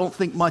many of you don't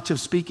think much of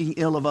speaking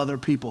ill of other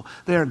people?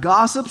 They are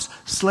gossips,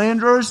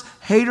 slanderers,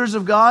 haters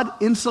of God,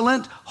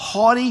 insolent,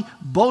 haughty,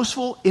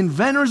 boastful,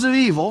 inventors of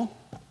evil.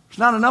 There's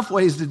not enough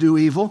ways to do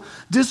evil.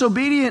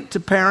 Disobedient to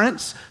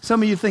parents.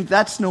 Some of you think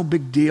that's no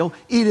big deal.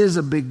 It is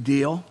a big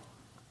deal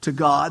to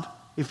God.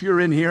 If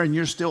you're in here and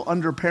you're still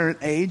under parent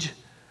age,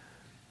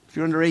 if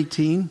you're under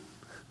 18.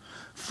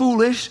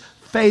 Foolish,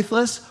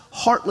 faithless,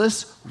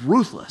 heartless,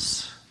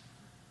 ruthless.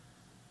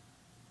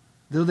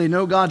 Though they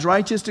know God's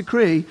righteous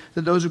decree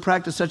that those who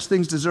practice such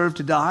things deserve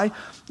to die,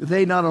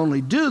 they not only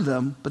do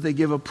them, but they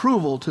give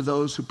approval to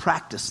those who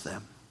practice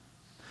them.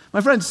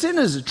 My friend, sin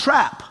is a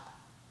trap.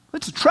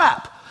 It's a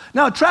trap.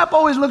 Now, a trap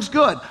always looks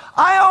good.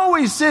 I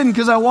always sin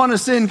because I want to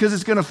sin because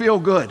it's going to feel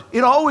good.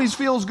 It always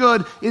feels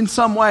good in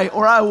some way,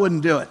 or I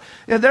wouldn't do it.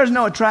 If there's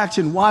no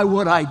attraction, why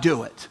would I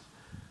do it?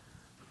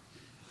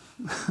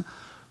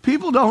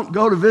 People don't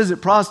go to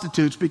visit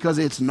prostitutes because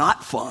it's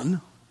not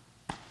fun.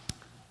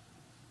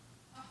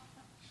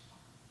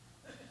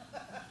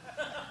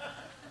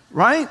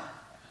 Right?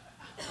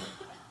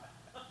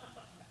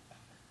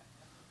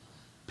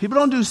 People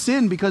don't do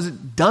sin because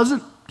it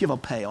doesn't give a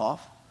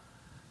payoff,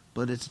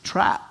 but it's a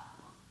trap.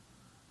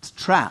 It's a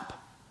trap.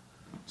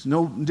 It's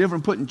no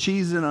different putting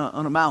cheese in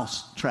on a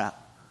mouse trap.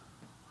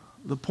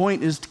 The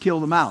point is to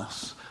kill the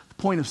mouse. The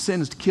point of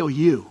sin is to kill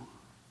you.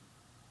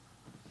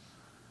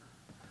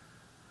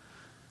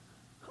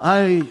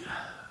 When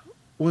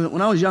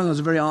I was young, I was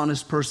a very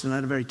honest person. I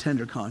had a very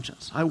tender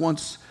conscience. I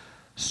once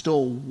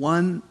stole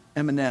one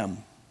M&M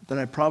that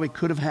I probably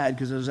could have had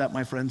because I was at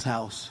my friend's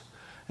house.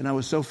 And I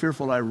was so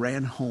fearful I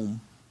ran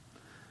home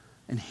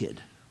and hid.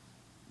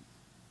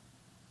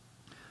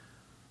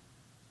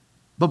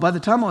 But by the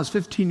time I was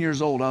 15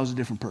 years old, I was a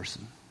different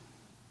person.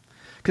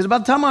 Because by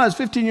the time I was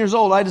 15 years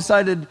old, I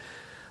decided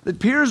that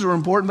peers were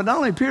important, but not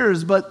only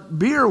peers, but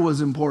beer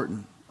was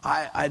important.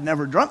 I'd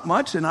never drunk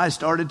much, and I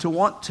started to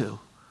want to.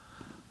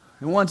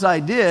 And once I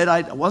did,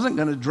 I wasn't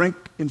going to drink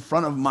in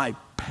front of my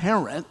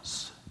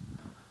parents.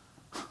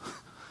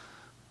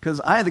 Because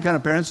I had the kind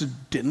of parents who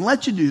didn't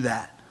let you do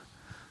that.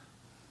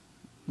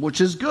 Which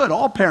is good.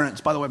 All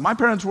parents, by the way. My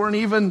parents weren't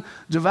even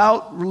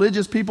devout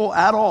religious people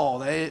at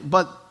all.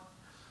 But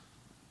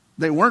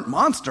they weren't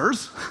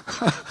monsters.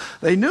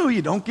 They knew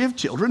you don't give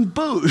children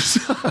booze.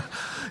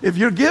 If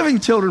you're giving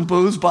children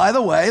booze, by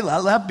the way,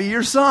 let that be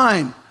your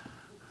sign.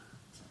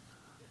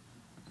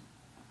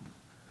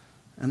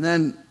 And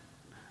then,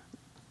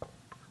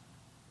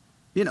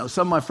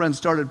 some of my friends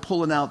started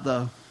pulling out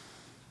the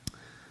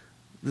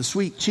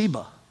sweet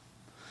Chiba.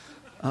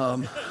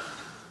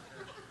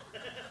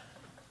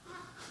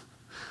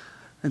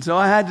 And so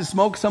I had to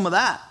smoke some of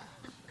that.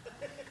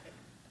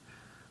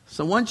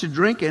 So once you're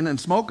drinking and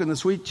smoking the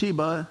sweet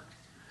Chiba,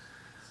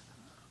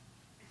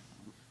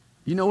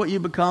 you know what you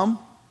become?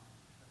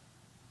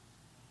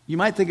 You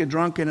might think a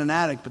drunk and an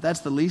addict, but that's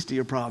the least of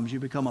your problems. You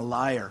become a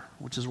liar,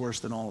 which is worse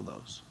than all of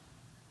those.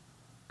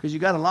 Because you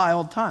got to lie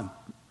all the time.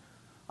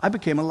 I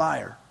became a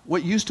liar.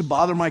 What used to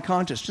bother my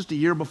conscience just a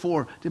year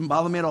before didn't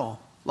bother me at all.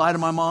 Lie to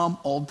my mom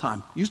all the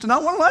time. Used to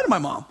not want to lie to my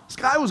mom. The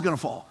sky was going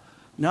to fall.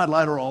 Now I'd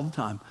lie to her all the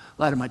time.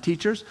 Lie to my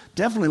teachers.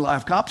 Definitely lie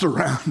if cops are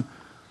around.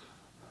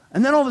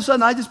 And then all of a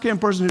sudden, I just became a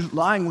person whose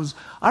lying was...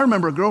 I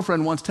remember a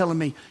girlfriend once telling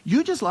me,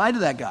 you just lied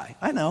to that guy.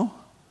 I know.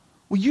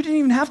 Well, you didn't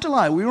even have to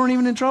lie. We weren't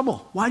even in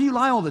trouble. Why do you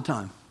lie all the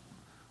time?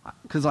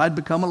 Because I'd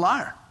become a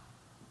liar.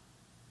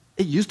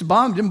 It used to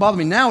didn't bother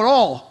me now at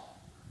all.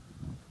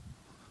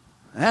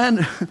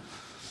 And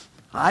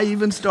I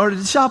even started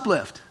to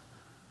shoplift.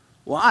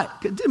 Why?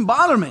 It didn't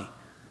bother me.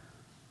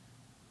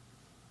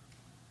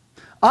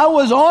 I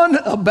was on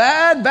a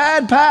bad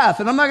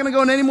path, and I'm not going to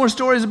go into any more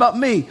stories about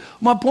me.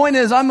 My point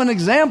is, I'm an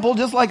example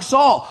just like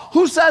Saul.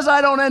 Who says I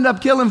don't end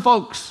up killing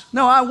folks?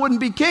 No, I wouldn't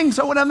be king,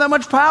 so I wouldn't have that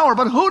much power,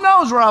 but who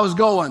knows where I was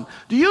going?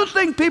 Do you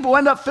think people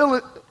end up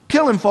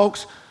killing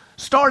folks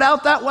start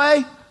out that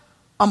way?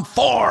 I'm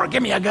 4,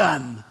 give me a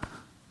gun.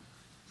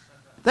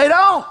 They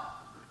don't.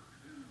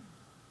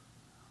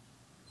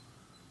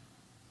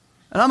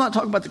 And I'm not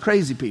talking about the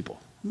crazy people.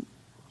 I'm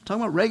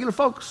talking about regular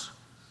folks.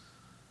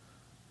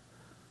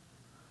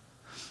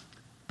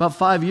 About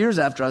 5 years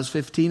after I was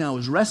 15, I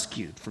was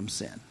rescued from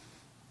sin.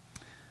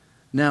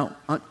 Now,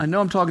 I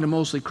know I'm talking to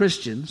mostly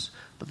Christians,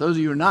 but those of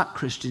you who are not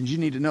Christians, you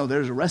need to know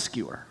there's a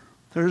rescuer.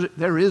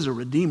 There is a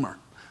redeemer.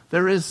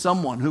 There is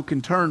someone who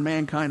can turn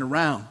mankind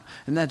around,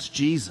 and that's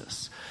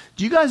Jesus.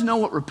 Do you guys know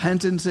what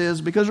repentance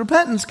is? Because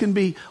repentance can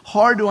be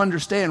hard to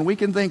understand. We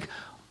can think,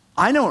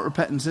 I know what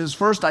repentance is.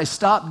 First, I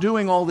stop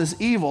doing all this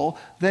evil,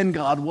 then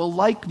God will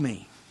like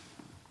me.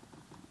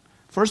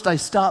 First, I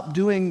stop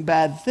doing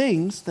bad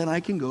things, then I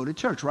can go to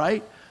church,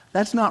 right?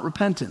 That's not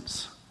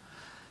repentance.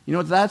 You know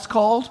what that's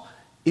called?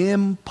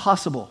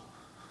 Impossible.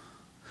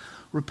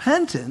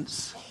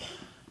 Repentance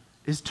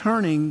is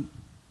turning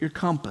your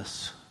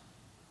compass.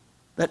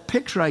 That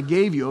picture I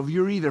gave you of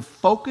you're either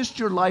focused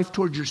your life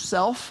towards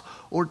yourself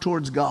or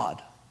towards God.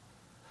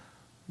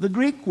 The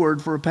Greek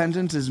word for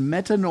repentance is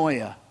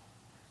metanoia.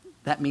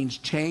 That means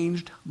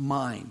changed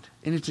mind.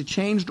 And it's a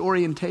changed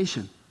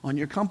orientation on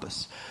your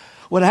compass.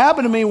 What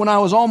happened to me when I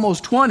was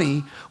almost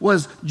 20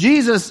 was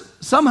Jesus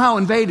somehow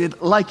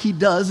invaded, like he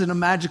does in a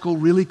magical,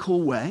 really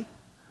cool way.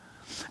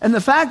 And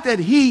the fact that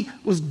he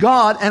was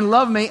God and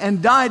loved me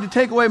and died to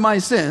take away my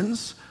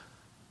sins,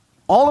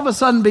 all of a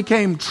sudden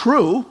became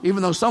true,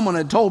 even though someone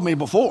had told me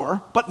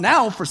before. But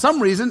now, for some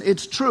reason,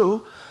 it's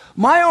true.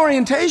 My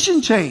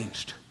orientation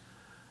changed.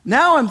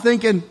 Now I'm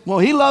thinking, well,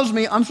 he loves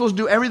me. I'm supposed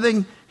to do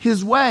everything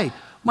his way.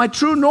 My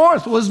true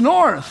north was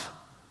north.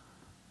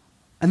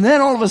 And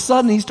then all of a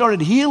sudden, he started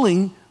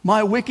healing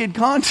my wicked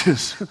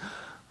conscience.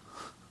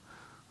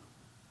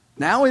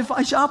 Now, if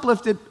I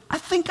shoplifted, I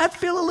think I'd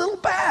feel a little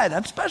bad,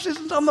 especially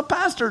since I'm the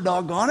pastor,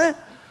 doggone it.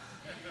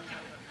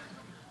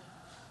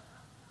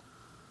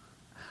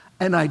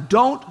 And I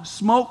don't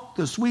smoke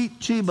the sweet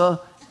Chiba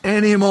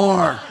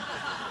anymore.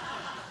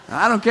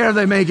 I don't care if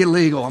they make it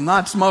legal. I'm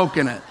not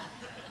smoking it.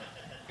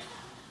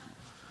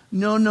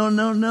 No,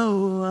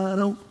 I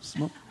don't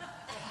smoke.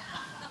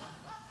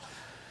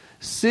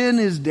 Sin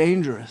is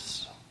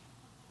dangerous.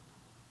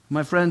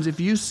 My friends,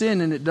 if you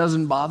sin and it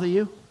doesn't bother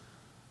you,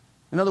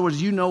 in other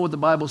words, you know what the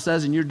Bible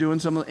says and you're doing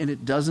something and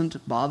it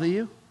doesn't bother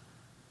you,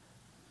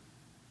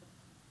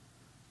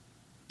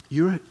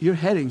 you're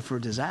heading for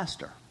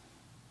disaster.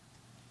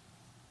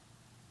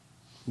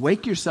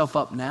 Wake yourself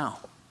up now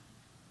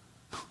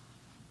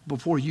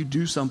before you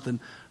do something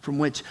from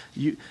which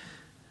you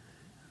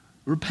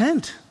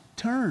repent,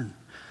 turn.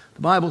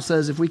 The Bible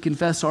says if we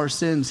confess our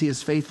sins, he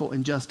is faithful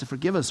and just to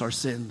forgive us our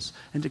sins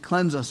and to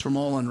cleanse us from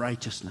all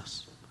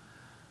unrighteousness.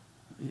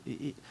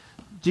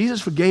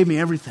 Jesus forgave me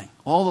everything,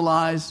 all the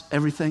lies,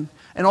 everything,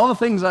 and all the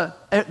things that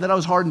I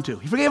was hardened to.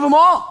 He forgave them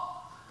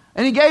all.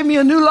 And he gave me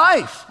a new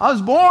life. I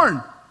was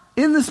born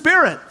in the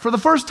Spirit for the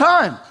first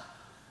time.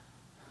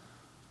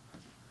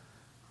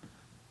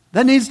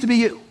 That needs to be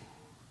you.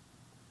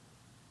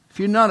 If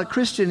you're not a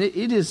Christian,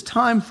 it is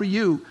time for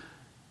you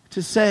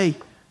to say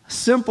a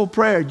simple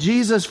prayer.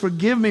 Jesus,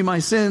 forgive me my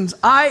sins.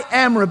 I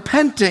am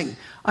repenting.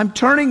 I'm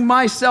turning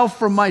myself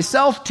from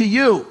myself to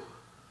you.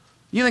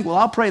 You think, well,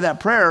 I'll pray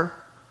that prayer,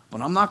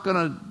 but I'm not going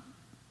to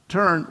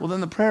turn. Well,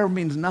 then the prayer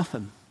means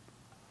nothing.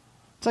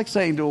 It's like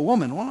saying to a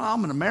woman, well, I'm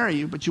going to marry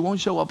you, but you won't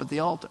show up at the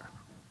altar.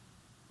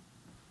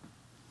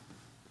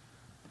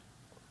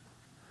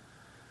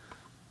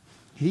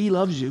 He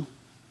loves you.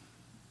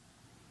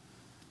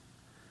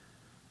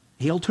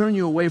 He'll turn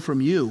you away from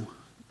you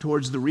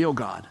towards the real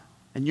God,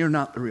 and you're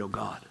not the real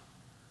God.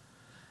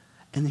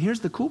 And here's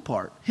the cool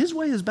part. His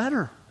way is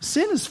better.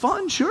 Sin is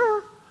fun,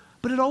 sure,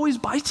 but it always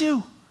bites you.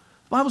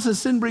 The Bible says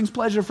sin brings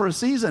pleasure for a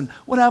season.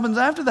 What happens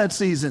after that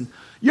season?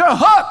 You're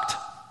hooked,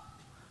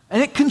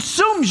 and it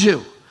consumes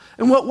you.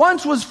 And what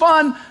once was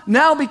fun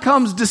now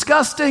becomes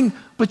disgusting,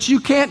 but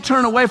you can't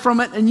turn away from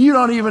it, and you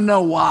don't even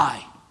know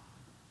why.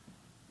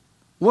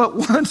 What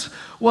once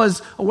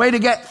was a way to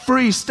get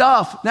free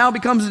stuff now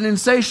becomes an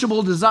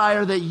insatiable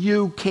desire that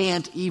you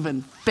can't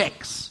even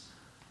fix.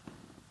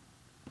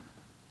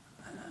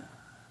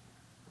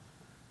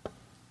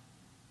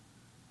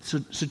 So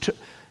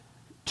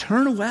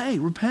turn away,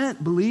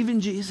 repent, believe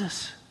in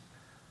Jesus.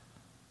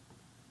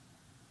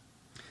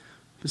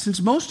 But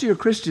since most of you are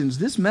Christians,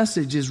 this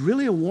message is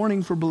really a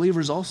warning for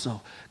believers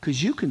also,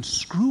 because you can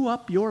screw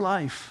up your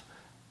life.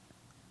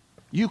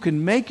 You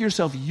can make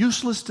yourself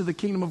useless to the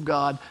kingdom of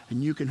God,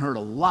 and you can hurt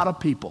a lot of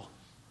people.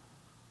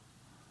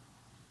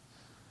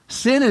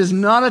 Sin is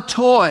not a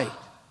toy.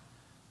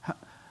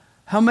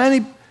 How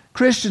many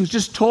Christians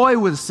just toy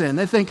with sin?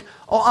 They think,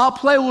 oh, I'll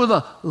play with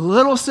a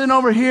little sin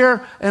over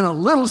here and a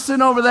little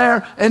sin over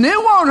there, and it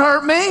won't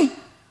hurt me.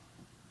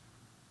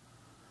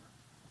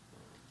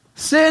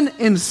 Sin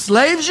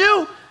enslaves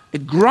you,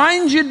 it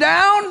grinds you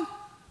down,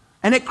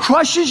 and it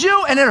crushes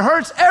you, and it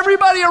hurts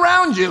everybody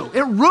around you.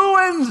 It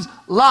ruins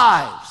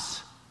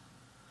lives.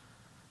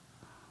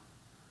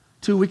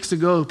 2 weeks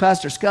ago,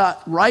 Pastor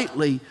Scott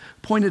rightly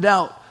pointed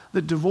out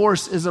that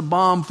divorce is a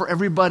bomb for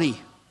everybody.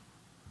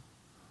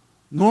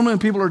 Normally when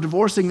people are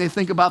divorcing, they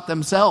think about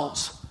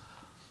themselves.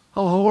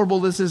 How horrible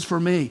this is for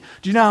me.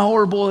 Do you know how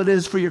horrible it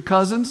is for your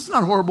cousins? It's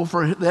not horrible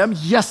for them.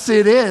 Yes,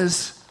 it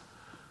is.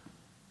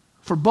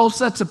 For both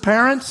sets of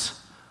parents,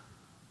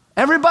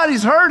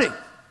 everybody's hurting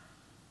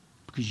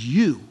because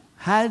you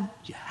had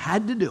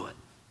to do it.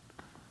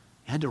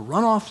 You had to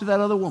run off to that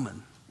other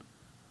woman.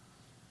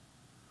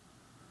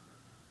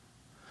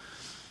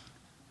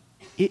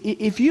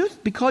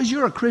 Because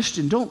you're a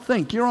Christian, don't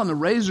think you're on the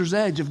razor's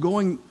edge of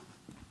going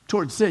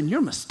towards sin.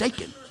 You're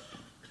mistaken.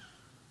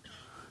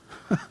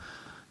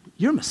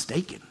 You're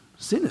mistaken.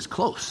 Sin is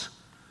close.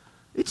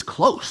 It's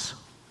close.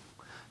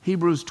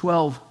 Hebrews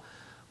 12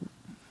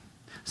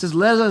 says,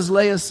 let us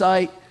lay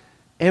aside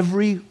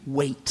every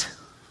weight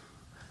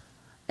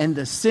and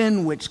the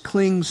sin which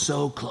clings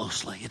so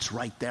closely. It's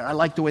right there. I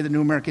like the way the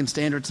New American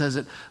Standard says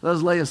it. Let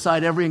us lay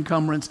aside every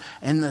encumbrance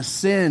and the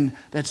sin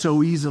that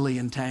so easily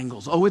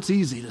entangles. Oh, it's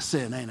easy to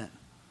sin, ain't it?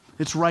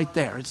 It's right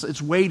there.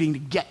 It's waiting to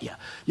get you.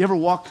 You ever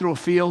walk through a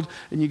field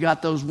and you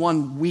got those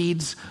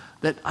weeds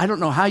that I don't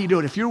know how you do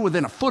it. If you're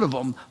within a foot of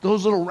them,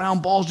 those little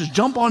round balls just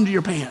jump onto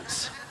your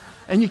pants.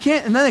 And you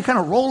can't, and then they kind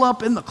of roll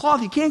up in the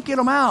cloth. You can't get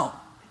them out.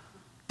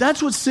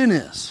 That's what sin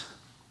is.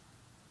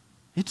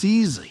 It's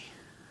easy.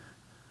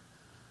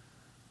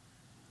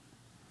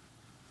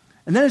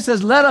 And then it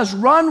says, let us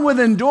run with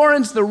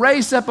endurance the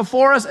race set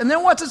before us. And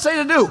then what's it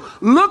say to do?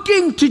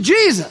 Looking to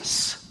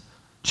Jesus.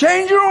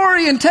 Change your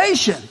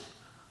orientation.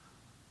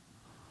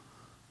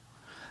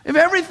 If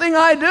everything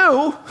I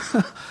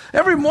do,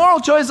 every moral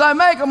choice I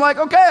make, I'm like,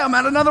 okay, I'm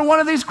at another one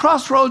of these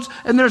crossroads,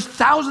 and there's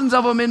thousands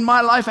of them in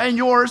my life and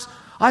yours.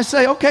 I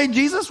say, okay,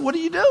 Jesus, what do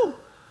you do?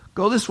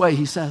 Go this way,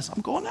 he says.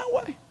 I'm going that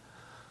way.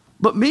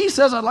 But me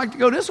says I'd like to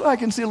go this way. I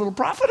can see a little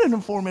profit in it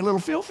for me, a little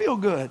feel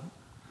good.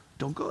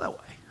 Don't go that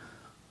way.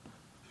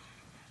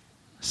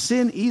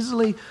 Sin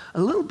easily,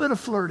 a little bit of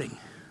flirting.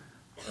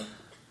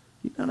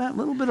 You know that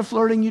little bit of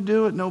flirting you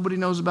do that nobody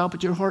knows about,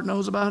 but your heart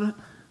knows about it?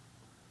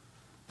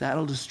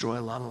 That'll destroy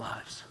a lot of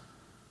lives.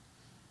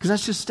 Because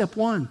that's just step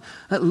one.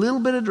 That little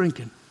bit of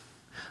drinking,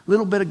 a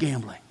little bit of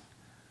gambling,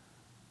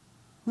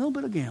 a little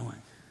bit of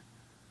gambling.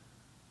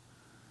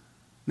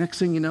 Next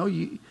thing you know,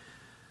 you're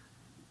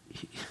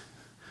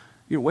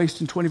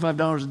wasting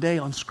 $25 a day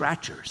on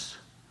scratchers.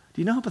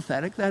 Do you know how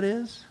pathetic that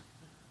is?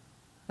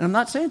 And I'm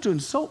not saying to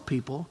insult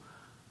people,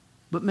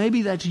 but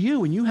maybe that's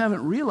you and you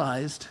haven't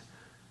realized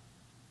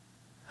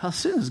how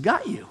sin has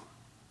got you.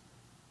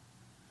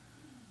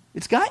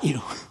 It's got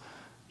you.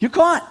 You're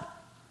caught.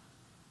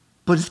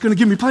 But it's going to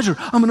give me pleasure.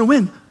 I'm going to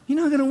win. You're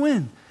not going to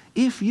win.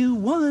 If you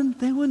won,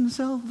 they wouldn't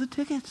sell the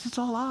tickets. It's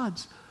all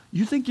odds.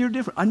 You think you're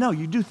different. I know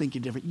you do think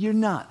you're different. You're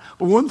not.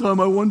 But one time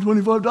I won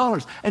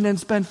 $25 and then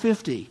spent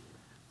 $50.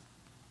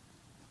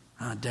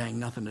 Ah, dang,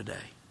 nothing today.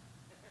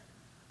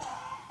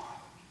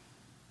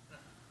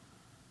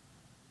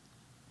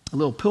 A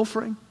little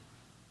pilfering,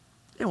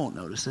 they won't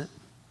notice it.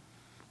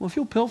 Well, if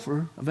you'll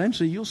pilfer,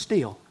 eventually you'll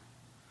steal.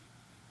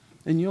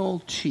 And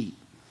you'll cheat.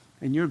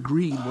 And your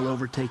greed will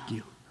overtake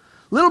you.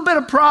 A little bit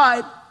of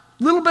pride,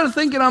 a little bit of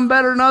thinking I'm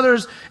better than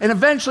others, and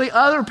eventually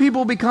other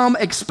people become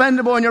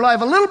expendable in your life.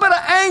 A little bit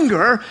of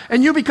anger,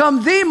 and you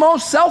become the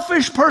most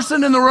selfish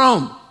person in the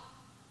room.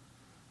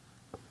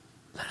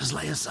 Let us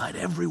lay aside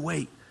every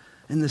weight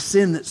and the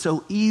sin that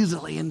so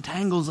easily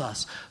entangles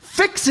us,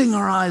 fixing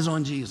our eyes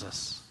on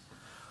Jesus.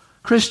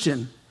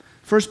 Christian,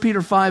 1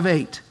 Peter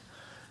 5:8.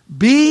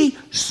 Be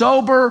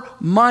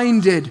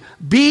sober-minded.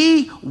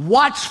 Be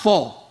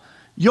watchful.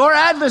 Your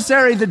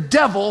adversary, the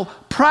devil,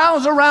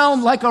 prowls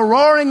around like a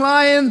roaring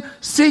lion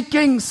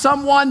seeking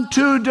someone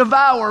to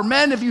devour.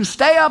 Men, if you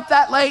stay up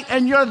that late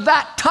and you're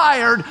that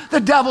tired,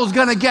 the devil's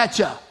going to get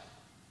you.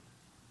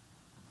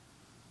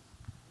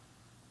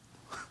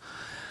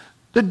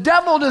 The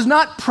devil does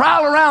not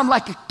prowl around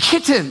like a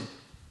kitten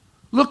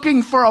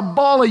looking for a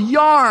ball of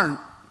yarn.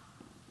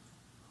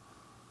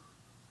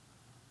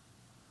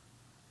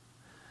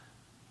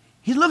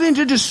 He's looking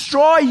to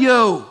destroy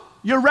you,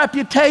 your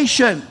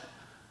reputation,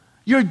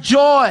 your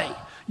joy,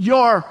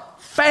 your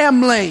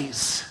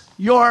families,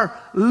 your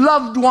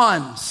loved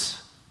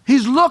ones.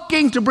 He's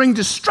looking to bring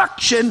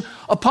destruction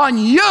upon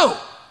you.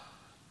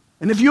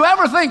 And if you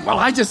ever think, well,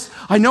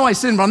 I know I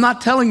sinned, but I'm not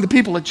telling the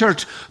people at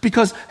church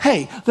because,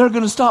 hey, they're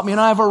going to stop me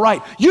and I have a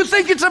right. You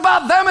think it's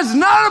about them. It's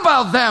not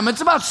about them. It's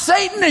about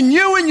Satan and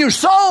you and your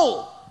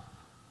soul.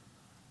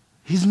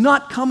 He's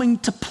not coming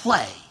to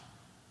play.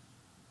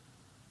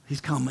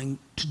 He's coming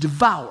to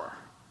devour.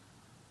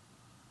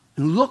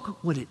 And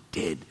look what it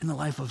did in the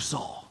life of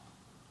Saul.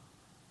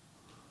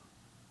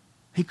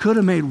 He could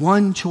have made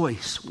one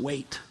choice.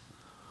 Wait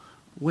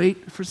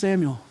for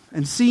Samuel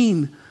and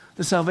seen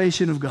the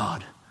salvation of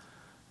God.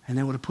 And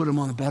they would have put him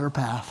on a better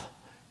path.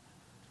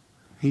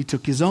 He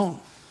took his own.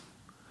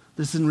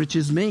 This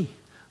enriches me.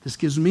 This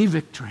gives me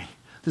victory.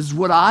 This is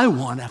what I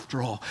want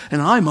after all.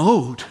 And I'm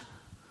owed.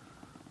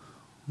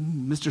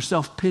 Mr.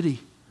 Self-pity.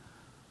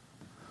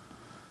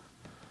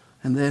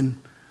 And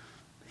then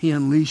he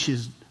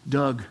unleashes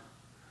Doeg,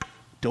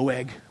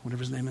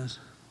 whatever his name is.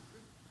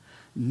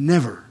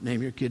 Never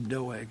name your kid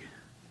Doeg.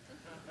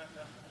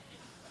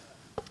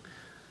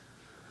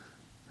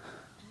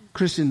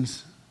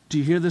 Christians, do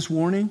you hear this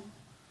warning?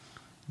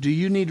 Do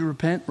you need to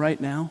repent right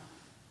now?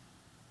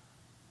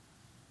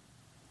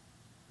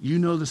 You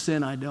know the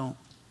sin, I don't.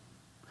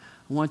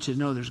 I want you to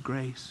know there's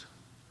grace.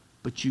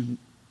 But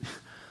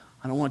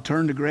I don't want to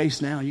turn to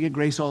grace now. You get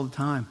grace all the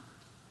time.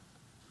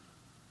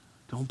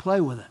 Don't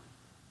play with it.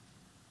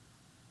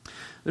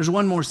 There's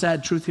one more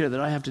sad truth here that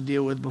I have to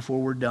deal with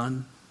before we're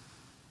done.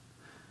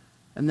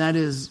 And that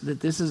is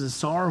that this is a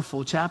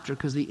sorrowful chapter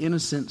because the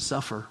innocent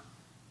suffer.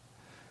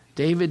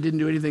 David didn't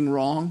do anything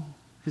wrong.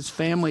 His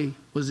family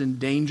was in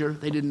danger.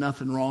 They did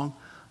nothing wrong.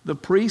 The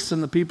priests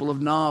and the people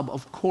of Nob,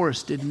 of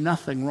course, did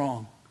nothing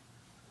wrong.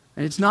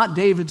 And it's not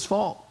David's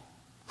fault.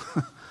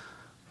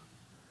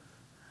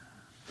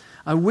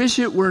 I wish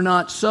it were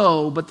not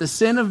so, but the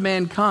sin of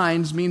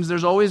mankind means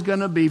there's always going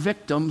to be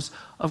victims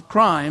of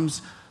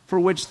crimes for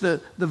which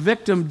the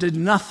victim did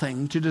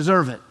nothing to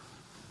deserve it.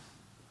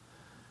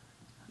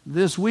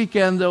 This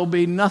weekend there'll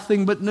be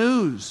nothing but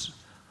news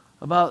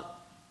about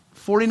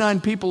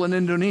 49 people in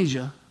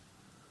Indonesia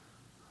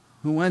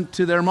who went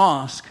to their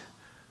mosque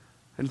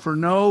and for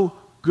no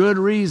good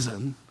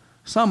reason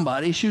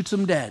somebody shoots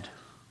them dead.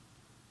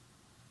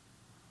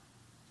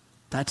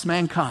 That's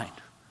mankind.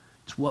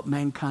 It's what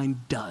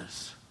mankind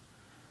does.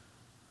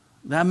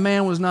 That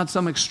man was not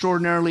some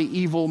extraordinarily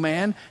evil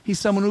man. He's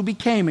someone who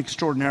became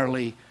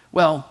extraordinarily,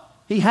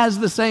 he has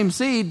the same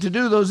seed to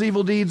do those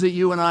evil deeds that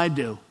you and I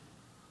do.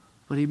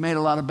 But he made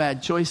a lot of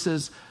bad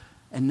choices,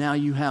 and now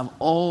you have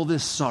all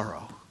this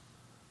sorrow.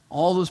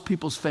 All those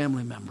people's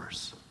family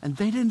members. And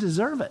they didn't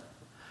deserve it.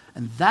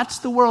 And that's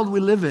the world we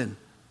live in.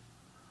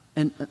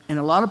 And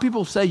a lot of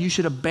people say you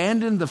should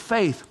abandon the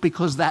faith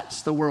because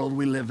that's the world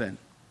we live in.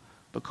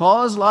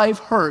 Because life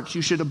hurts,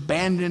 you should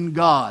abandon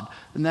God.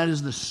 And that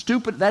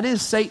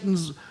is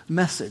Satan's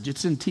message.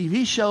 It's in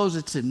TV shows,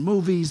 it's in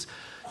movies.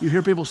 You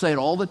hear people say it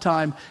all the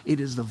time.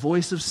 It is the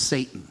voice of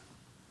Satan.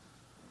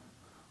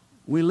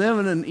 We live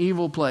in an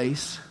evil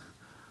place,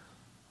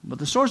 but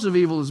the source of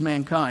evil is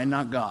mankind,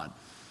 not God.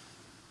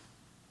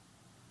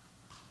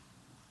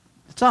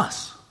 It's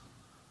us.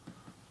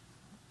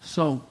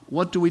 So,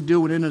 what do we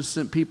do with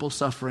innocent people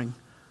suffering?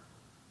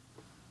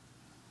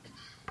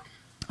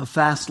 A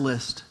fast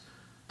list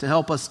to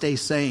help us stay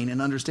sane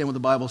and understand what the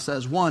Bible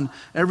says. 1,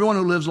 everyone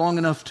who lives long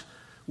enough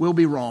will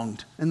be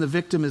wronged, and the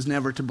victim is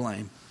never to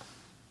blame.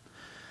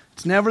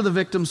 It's never the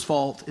victim's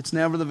fault. It's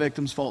never the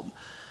victim's fault.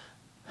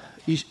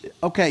 You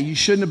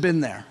shouldn't have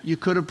been there. You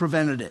could have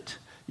prevented it.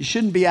 You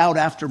shouldn't be out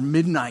after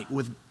midnight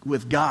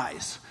with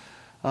guys.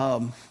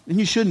 And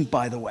you shouldn't,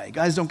 by the way.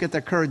 Guys don't get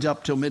their courage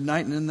up till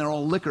midnight and then they're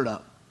all liquored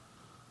up.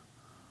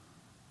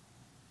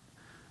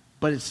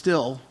 But it's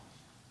still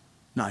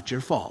not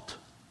your fault.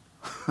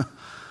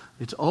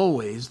 It's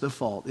always the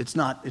fault. It's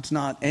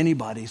not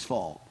anybody's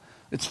fault.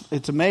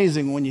 It's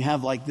amazing when you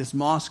have like this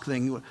mosque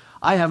thing.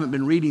 I haven't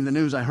been reading the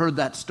news. I heard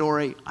that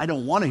story. I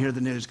don't want to hear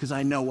the news because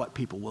I know what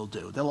people will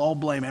do. They'll all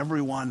blame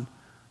everyone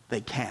they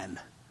can,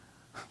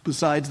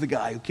 besides the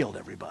guy who killed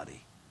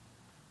everybody.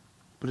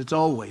 But it's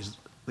always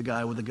the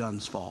guy with the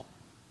gun's fault.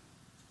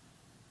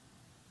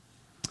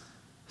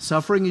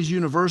 Suffering is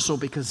universal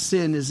because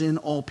sin is in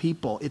all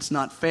people. It's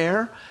not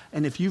fair.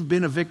 And if you've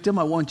been a victim,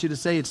 I want you to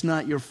say it's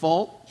not your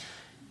fault.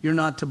 You're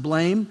not to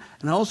blame.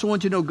 And I also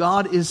want you to know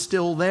God is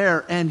still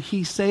there and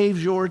He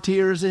saves your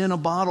tears in a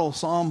bottle.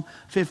 Psalm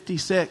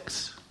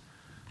 56.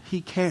 He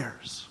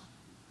cares.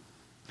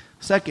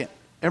 Second,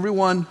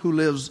 everyone who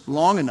lives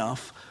long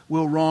enough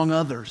will wrong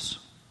others.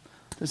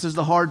 This is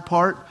the hard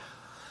part.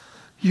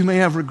 You may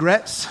have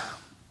regrets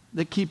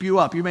that keep you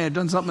up. You may have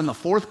done something in the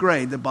 4th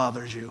grade that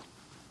bothers you.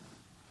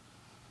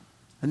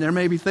 And there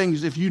may be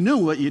things, if you knew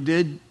what you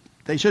did,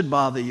 they should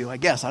bother you, I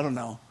guess. I don't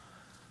know.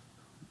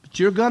 But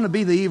you're going to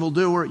be the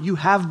evildoer. You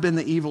have been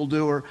the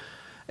evildoer.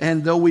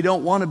 And though we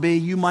don't want to be,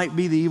 you might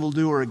be the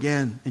evildoer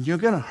again. And you're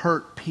going to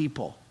hurt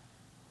people.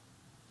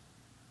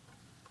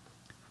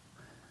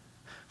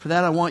 For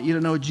that, I want you to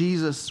know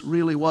Jesus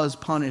really was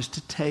punished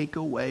to take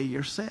away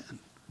your sin.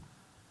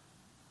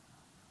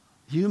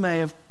 You may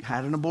have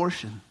had an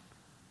abortion.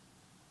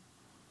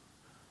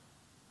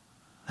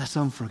 That's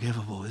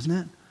unforgivable, isn't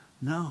it?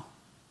 No.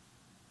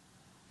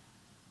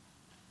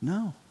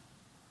 No.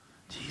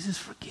 Jesus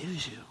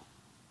forgives you.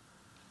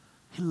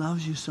 He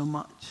loves you so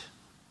much.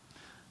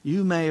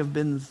 You may have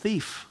been the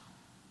thief.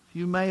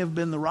 You may have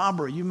been the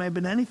robber. You may have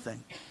been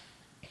anything.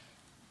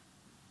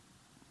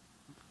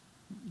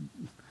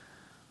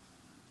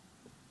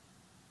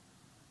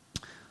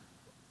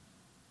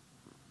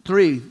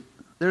 Three,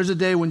 there's a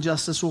day when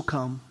justice will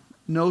come.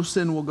 No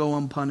sin will go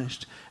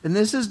unpunished. And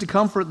this is to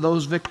comfort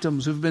those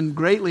victims who've been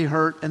greatly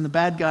hurt and the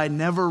bad guy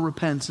never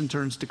repents and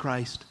turns to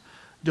Christ.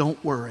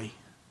 Don't worry.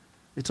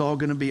 It's all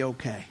going to be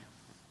okay.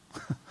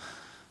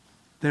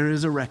 There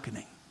is a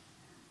reckoning.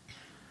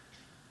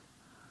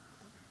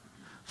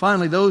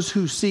 Finally, those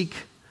who seek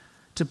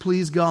to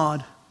please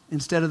God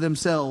instead of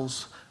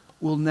themselves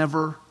will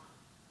never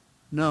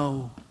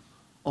know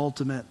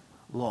ultimate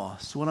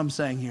loss. What I'm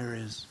saying here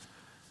is,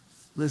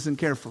 listen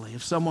carefully.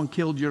 If someone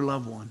killed your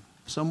loved one,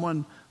 if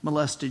someone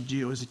molested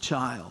you as a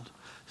child,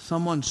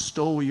 someone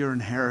stole your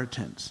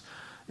inheritance,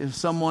 if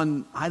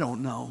someone, I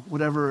don't know,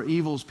 whatever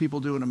evils people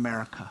do in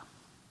America.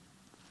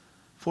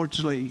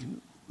 Fortunately,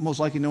 most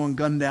likely no one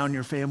gunned down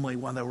your family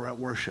when they were at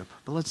worship.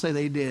 But let's say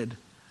they did.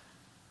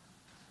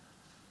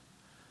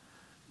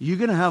 You're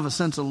going to have a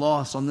sense of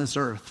loss on this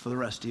earth for the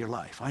rest of your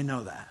life. I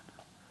know that.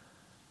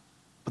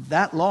 But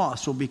that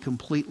loss will be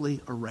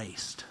completely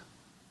erased.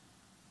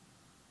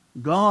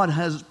 God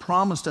has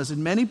promised us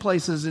in many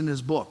places in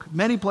His book,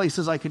 many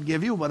places I could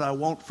give you, but I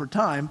won't for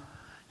time.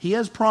 He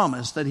has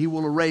promised that He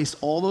will erase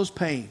all those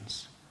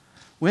pains.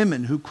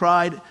 Women who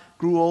cried,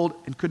 grew old,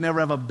 and could never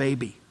have a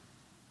baby.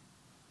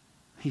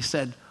 He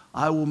said,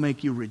 I will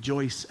make you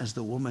rejoice as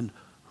the woman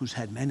who's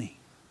had many.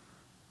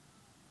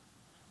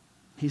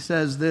 He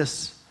says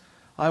this,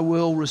 I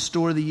will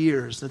restore the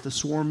years that the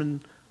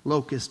swarming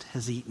locust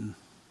has eaten.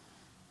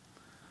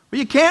 But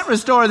you can't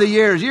restore the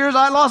years.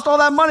 I lost all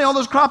that money, all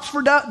those crops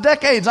for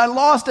decades. I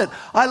lost it.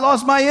 I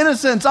lost my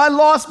innocence. I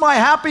lost my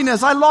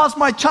happiness. I lost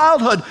my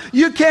childhood.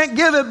 You can't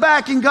give it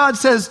back. And God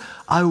says,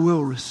 I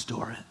will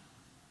restore it.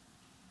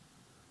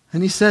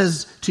 And He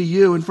says to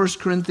you in 1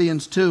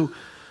 Corinthians 2,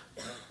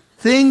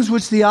 things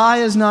which the eye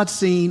has not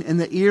seen and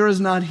the ear has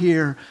not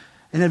heard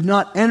and have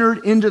not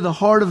entered into the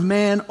heart of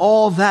man,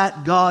 all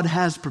that God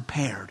has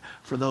prepared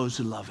for those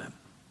who love Him.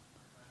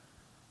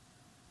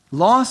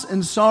 Loss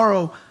and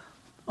sorrow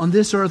on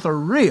this earth are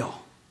real,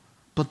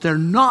 but they're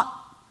not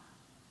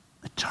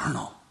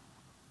eternal.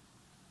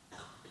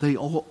 They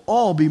will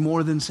all be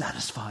more than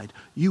satisfied.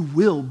 You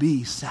will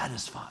be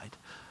satisfied.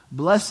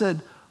 Blessed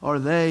are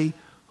they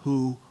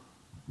who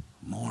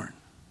mourn,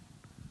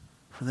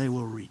 for they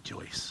will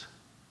rejoice.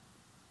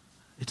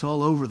 It's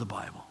all over the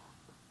Bible.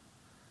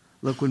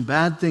 Look, when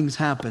bad things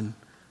happen,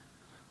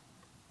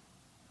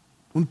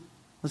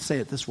 let's say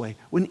it this way,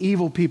 when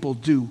evil people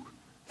do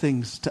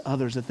things to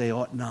others that they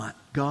ought not,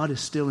 God is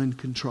still in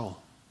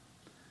control.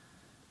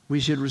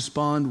 We should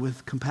respond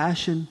with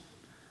compassion,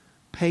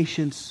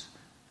 patience,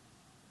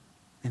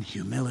 and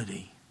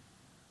humility.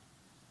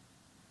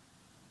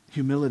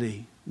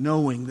 Humility,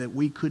 knowing that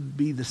we could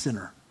be the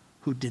sinner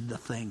who did the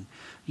thing.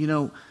 You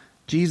know,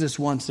 Jesus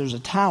once, there's a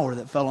tower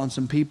that fell on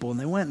some people, and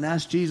they went and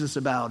asked Jesus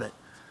about it.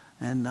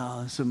 And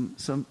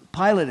some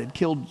Pilate had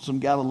killed some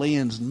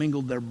Galileans and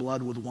mingled their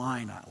blood with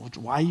wine.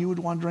 Why you would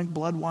want to drink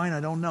blood wine, I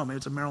don't know. Maybe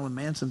it's a Marilyn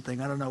Manson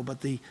thing, I don't know. But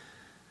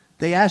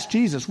they asked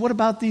Jesus, what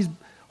about these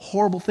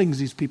horrible things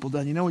these people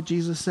done? You know what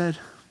Jesus said?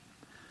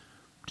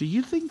 Do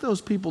you think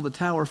those people the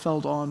tower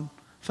fell on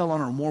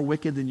are more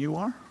wicked than you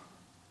are?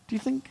 Do you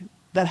think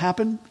that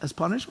happened as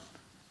punishment?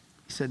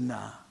 He said,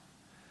 nah.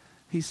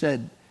 He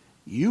said,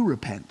 you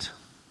repent.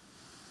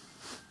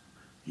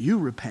 You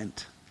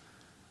repent.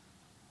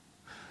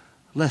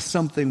 Lest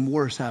something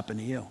worse happen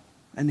to you.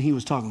 And He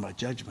was talking about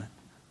judgment.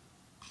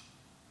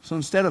 So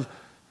instead of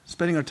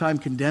spending our time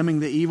condemning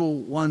the evil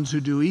ones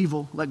who do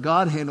evil, let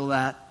God handle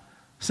that.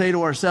 Say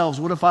to ourselves,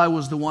 what if I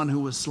was the one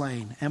who was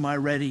slain? Am I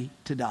ready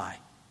to die?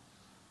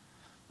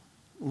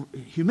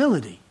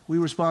 Humility. We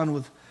respond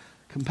with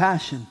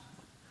compassion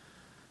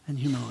and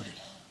humility.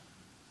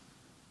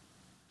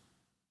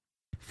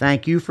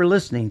 Thank you for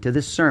listening to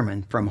this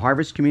sermon from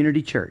Harvest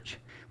Community Church.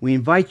 We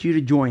invite you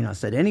to join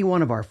us at any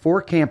one of our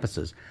 4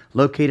 campuses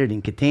located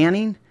in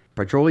Kittanning,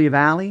 Petrolia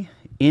Valley,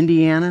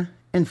 Indiana,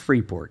 and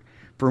Freeport.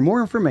 For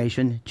more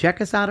information,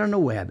 check us out on the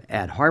web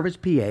at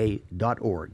harvestpa.org.